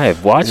 You and I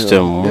have watched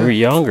him when we were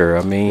younger.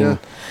 I mean,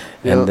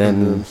 and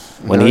then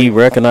when he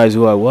recognized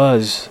who I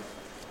was,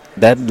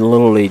 that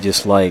literally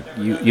just like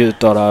you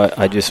thought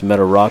I just met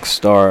a rock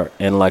star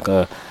and like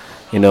I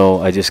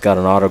just got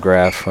an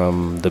autograph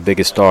from the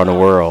biggest star in the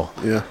world.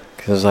 Yeah.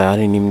 Because I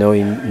didn't even know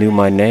he knew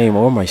my name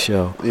or my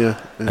show. Yeah.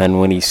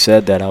 And when he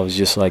said that, I was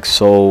just like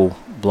so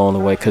blown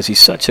away because he's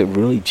such a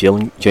really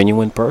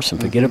genuine person.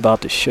 Forget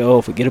about the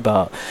show,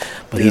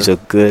 but he's a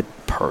good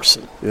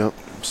person. Yep.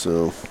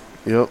 So,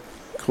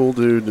 cool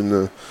dude,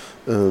 and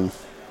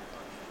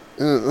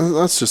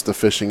that's just the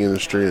fishing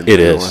industry. It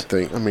is. I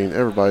think. I mean,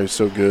 everybody's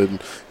so good. And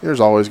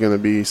there's always going to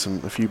be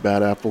a few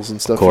bad apples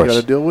and stuff you got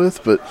to deal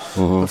with, but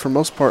for the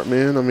most part,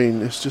 man, I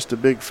mean, it's just a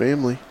big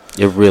family.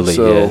 It really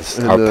is.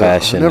 And, our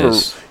passion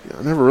is.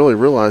 I never really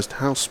realized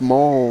how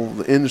small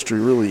the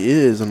industry really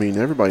is. I mean,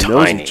 everybody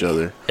knows each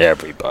other.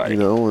 Everybody.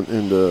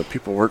 And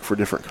people work for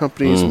different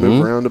companies,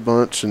 move around a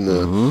bunch, and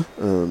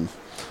I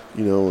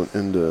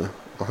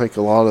think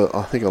a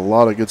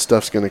lot of good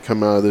stuff's going to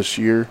come out of this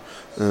year.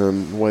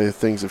 The way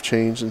things have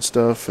changed and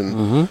stuff,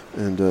 and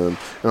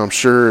I'm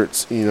sure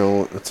it's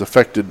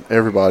affected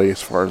everybody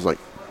as far as like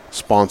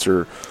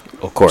sponsor.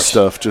 Of course.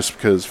 Stuff, just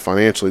because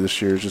financially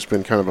this year has just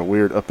been kind of a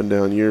weird up and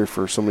down year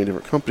for so many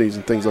different companies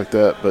and things like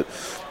that. But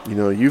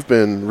you've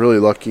been really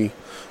lucky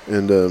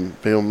and been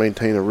able to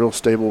maintain a real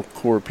stable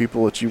core of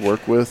people that you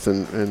work with,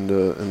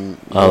 and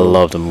I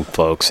love them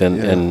folks,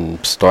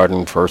 and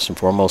starting first and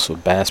foremost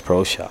with Bass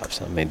Pro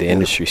Shops. I mean, the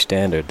industry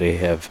standard. They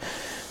have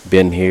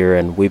been here,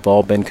 and we've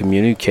all been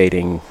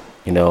communicating,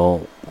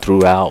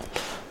 throughout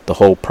the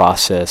whole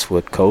process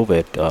with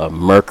COVID.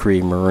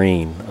 Mercury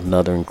Marine,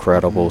 another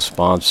incredible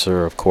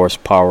sponsor, of course,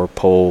 Power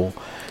Pole,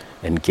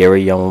 and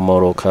Gary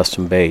Yamamoto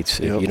Custom Baits.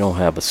 If you don't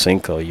have a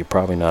Senko, you're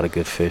probably not a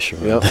good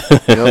fisherman. Yep.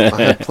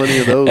 I had plenty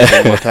of those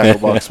in my tackle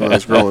box when I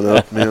was growing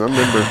up. Man, I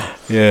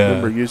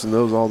remember using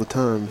those all the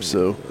time.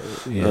 So,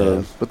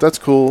 but that's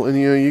cool. And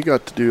you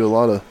got to do a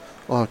lot of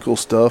cool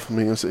stuff. I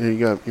mean, you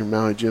got your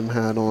Maui Jim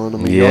hat on. I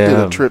mean, y'all did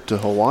a trip to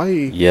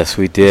Hawaii. Yes,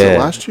 we did. Was it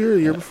last year,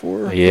 the year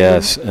before?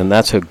 Yes, and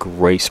that's a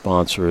great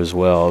sponsor as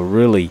well.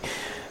 Really,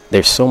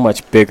 they're so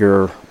much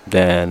bigger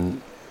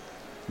than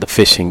the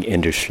fishing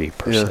industry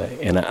per se,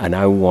 and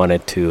I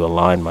wanted to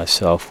align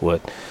myself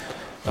with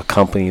a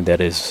company that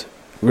is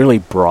really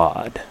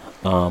broad,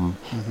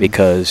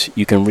 because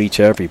you can reach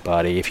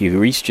everybody. If you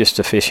reach just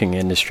the fishing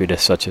industry,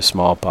 that's such a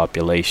small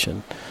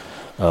population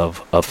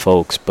of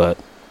folks, but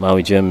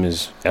Maui Jim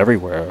is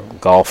everywhere.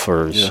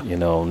 Golfers,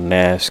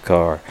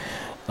 NASCAR,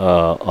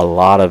 a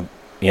lot of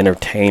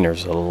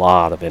entertainers.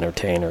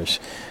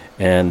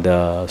 And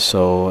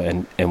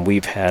and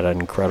we've had an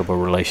incredible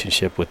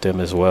relationship with them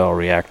as well.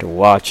 Reactor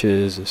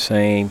Watches, the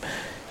same.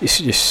 It's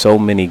just so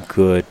many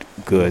good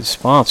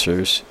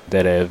sponsors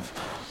that have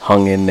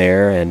hung in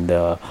there, and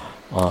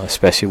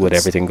especially with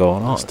everything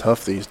going on. It's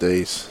tough these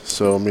days.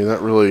 So, I mean,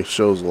 that really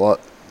shows a lot,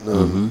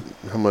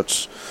 how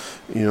much,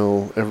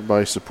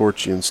 everybody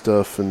supports you and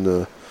stuff.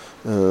 And,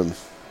 I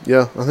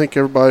think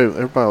everybody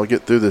will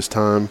get through this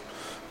time.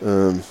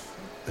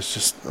 It's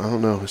just, I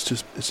don't know. It's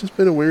just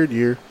been a weird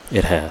year.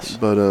 It has.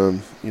 But,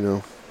 who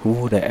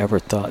would have ever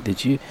thought?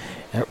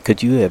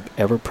 Could you have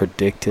ever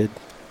predicted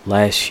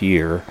last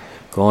year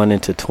going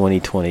into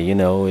 2020?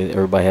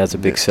 Everybody has a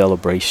big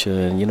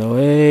celebration.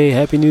 Hey,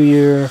 Happy New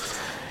Year.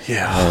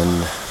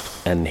 Yeah.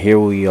 And here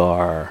we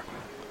are,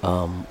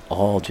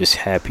 all just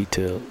happy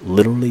to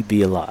literally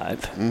be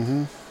alive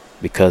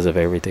because of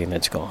everything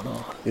that's going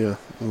on. Yeah,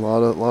 a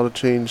lot of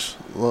change,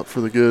 a lot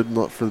for the good, a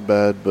lot for the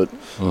bad, but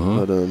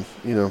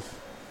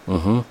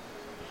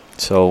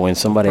So when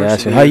somebody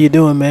asks you, how you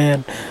doing,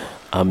 man?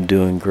 I'm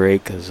doing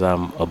great because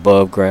I'm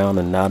above ground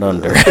and not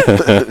under. I'm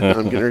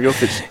getting ready to go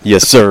fishing.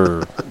 Yes,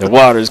 sir. The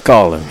water's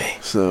calling me.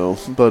 So,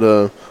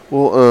 but,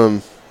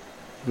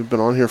 we've been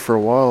on here for a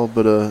while,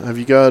 but have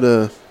you got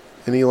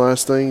any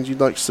last things you'd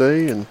like to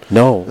say? And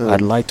no,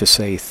 I'd like to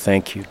say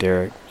thank you,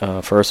 Derek,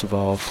 first of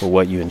all, for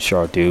what you and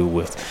Char do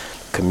with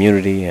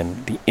community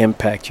and the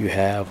impact you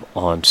have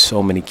on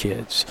so many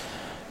kids.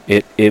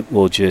 It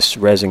will just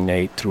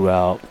resonate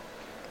throughout,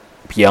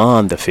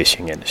 beyond the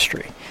fishing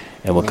industry,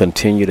 and will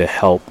continue to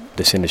help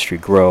this industry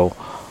grow.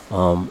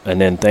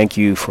 And then thank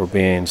you for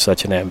being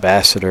such an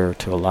ambassador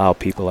to allow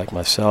people like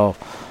myself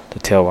to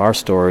tell our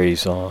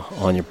stories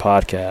on your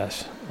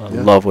podcast. I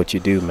love what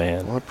you do,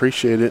 man. Well, I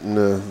appreciate it,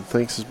 and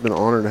thanks. It's been an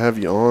honor to have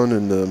you on,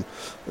 and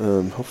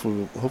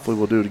hopefully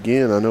we'll do it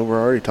again. I know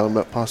we're already talking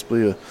about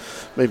possibly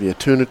maybe a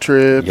tuna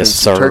trip, yes, and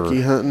some sir.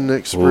 Turkey hunting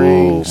next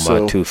spring. Ooh,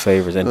 my two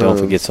favorites, and don't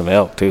forget some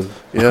elk too.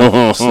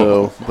 Yeah.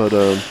 So, but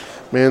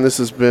man, this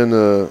has been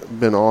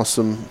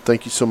awesome.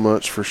 Thank you so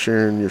much for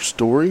sharing your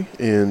story,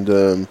 and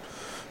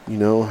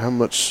how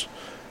much.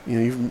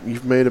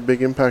 You've made a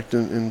big impact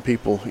in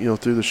people,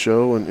 through the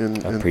show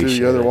and through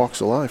the other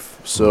walks of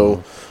life.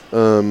 So,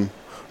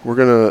 we're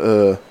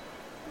gonna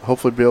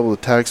hopefully be able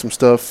to tag some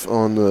stuff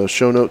on the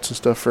show notes and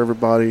stuff for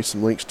everybody,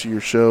 some links to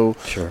your show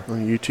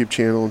on your YouTube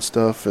channel and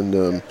stuff.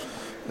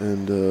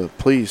 And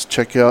please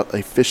check out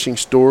A Fishing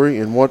Story.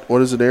 And what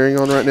is it airing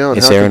on right now? And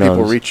it's how can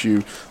people reach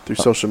you through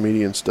social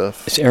media and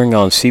stuff? It's airing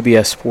on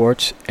CBS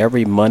Sports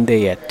every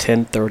Monday at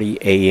 10:30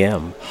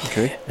 a.m.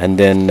 Okay. And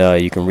then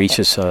you can reach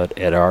us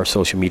at our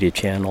social media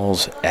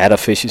channels, at A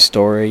Fishing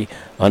Story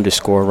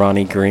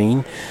 _Ronnie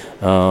Green,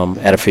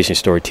 at A Fishing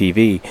Story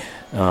TV,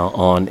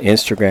 on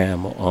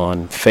Instagram,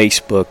 on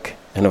Facebook,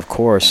 and of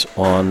course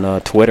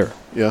on Twitter.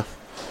 Yeah.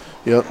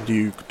 Yep. Do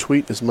you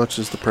tweet as much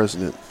as the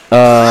president?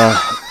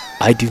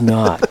 I do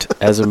not.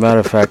 As a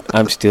matter of fact,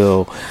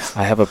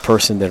 I have a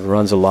person that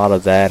runs a lot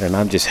of that, and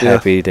I'm just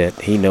happy that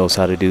he knows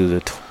how to do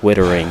the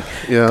Twittering.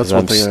 Yeah, that's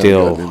one thing I've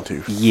gotten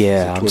into.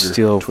 Yeah, I'm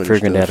still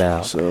figuring that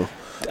out. So,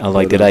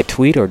 did I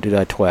tweet or did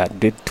I twat?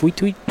 Did tweet?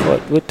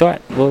 What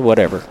twat? Well,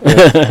 whatever.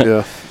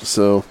 Yeah.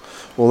 So,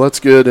 well, that's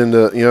good,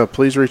 and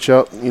please reach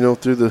out,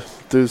 through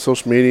the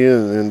social media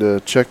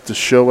and check the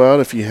show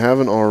out if you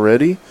haven't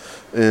already.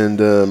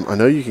 And I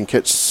know you can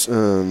catch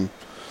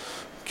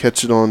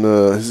it on.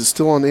 Is it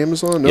still on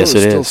Amazon? No, yes,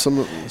 it is. Some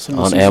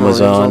on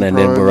Amazon, and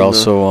then we're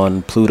also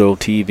on Pluto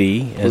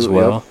TV as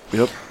well.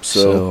 Yep.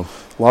 So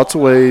lots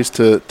of ways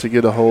to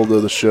get a hold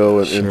of the show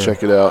and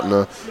check it out.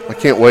 And I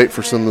can't wait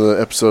for some of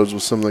the episodes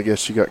with some of the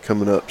guests you got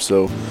coming up.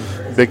 So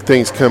big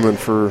things coming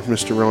for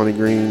Mr. Ronnie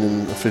Green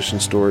and A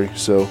Fishing Story.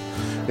 So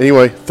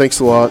anyway,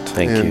 thanks a lot.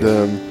 Thank you.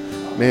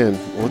 Man,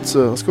 let's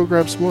go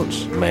grab some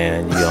lunch.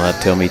 Man, you don't have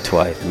to tell me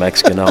twice.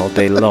 Mexican all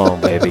day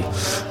long, baby.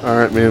 All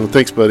right, man. Well,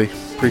 thanks, buddy.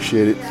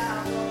 Appreciate it.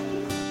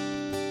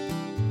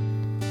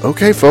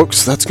 Okay,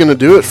 folks, that's going to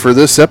do it for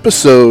this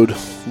episode.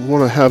 We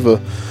want to have a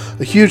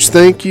A huge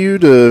thank you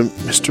to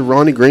Mr.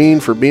 Ronnie Green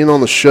for being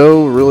on the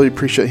show. Really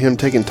appreciate him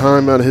taking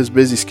time out of his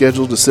busy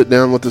schedule to sit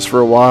down with us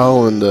for a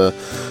while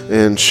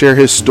and share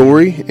his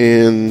story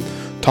and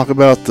talk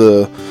about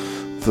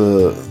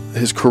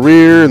his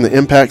career and the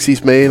impacts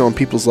he's made on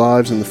people's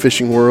lives in the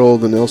fishing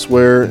world and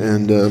elsewhere.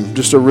 And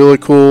just a really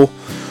cool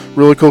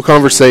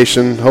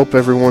conversation. Hope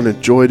everyone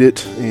enjoyed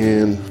it,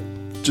 and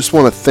just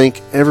want to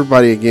thank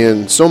everybody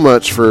again so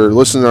much for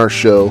listening to our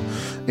show,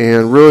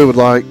 and really would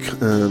like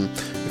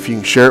if you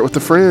can share it with a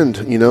friend,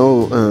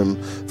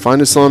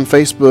 find us on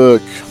Facebook,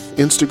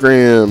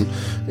 Instagram,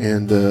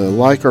 and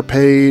like our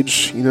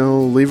page,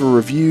 leave a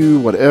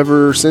review,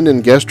 whatever. Send in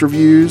guest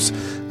reviews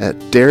at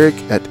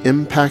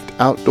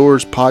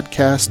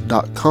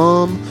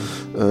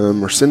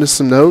derek@impactoutdoorspodcast.com, or send us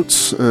some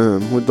notes.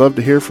 We'd love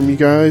to hear from you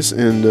guys,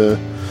 and we're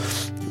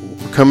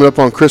coming up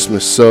on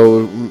Christmas,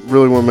 so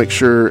really want to make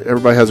sure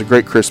everybody has a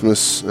great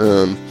Christmas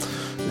and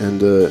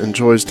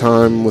enjoys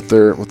time with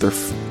their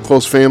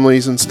close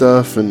families and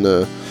stuff,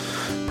 and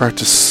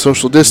practice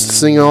social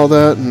distancing, all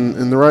that,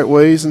 in the right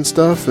ways and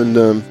stuff,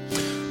 and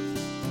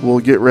we'll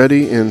get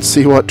ready and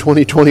see what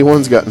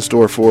 2021's got in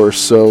store for us.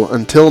 So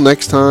until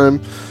next time,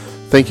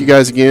 thank you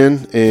guys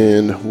again,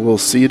 and we'll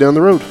see you down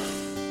the road.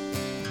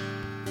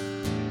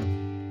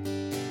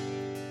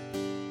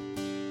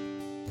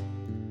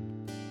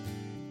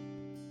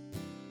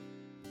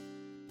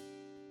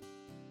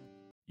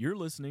 You're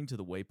listening to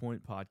the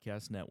Waypoint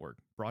Podcast Network,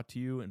 brought to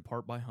you in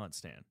part by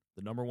HuntStand,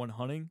 the #1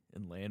 hunting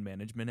and land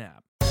management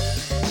app.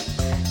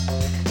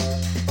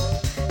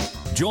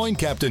 Join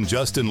Captain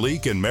Justin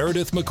Leake and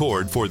Meredith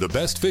McCord for the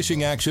best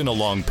fishing action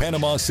along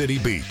Panama City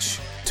Beach.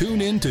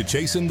 Tune in to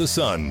Chasing the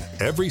Sun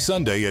every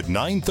Sunday at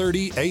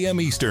 9:30 a.m.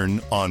 Eastern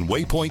on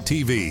Waypoint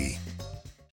TV.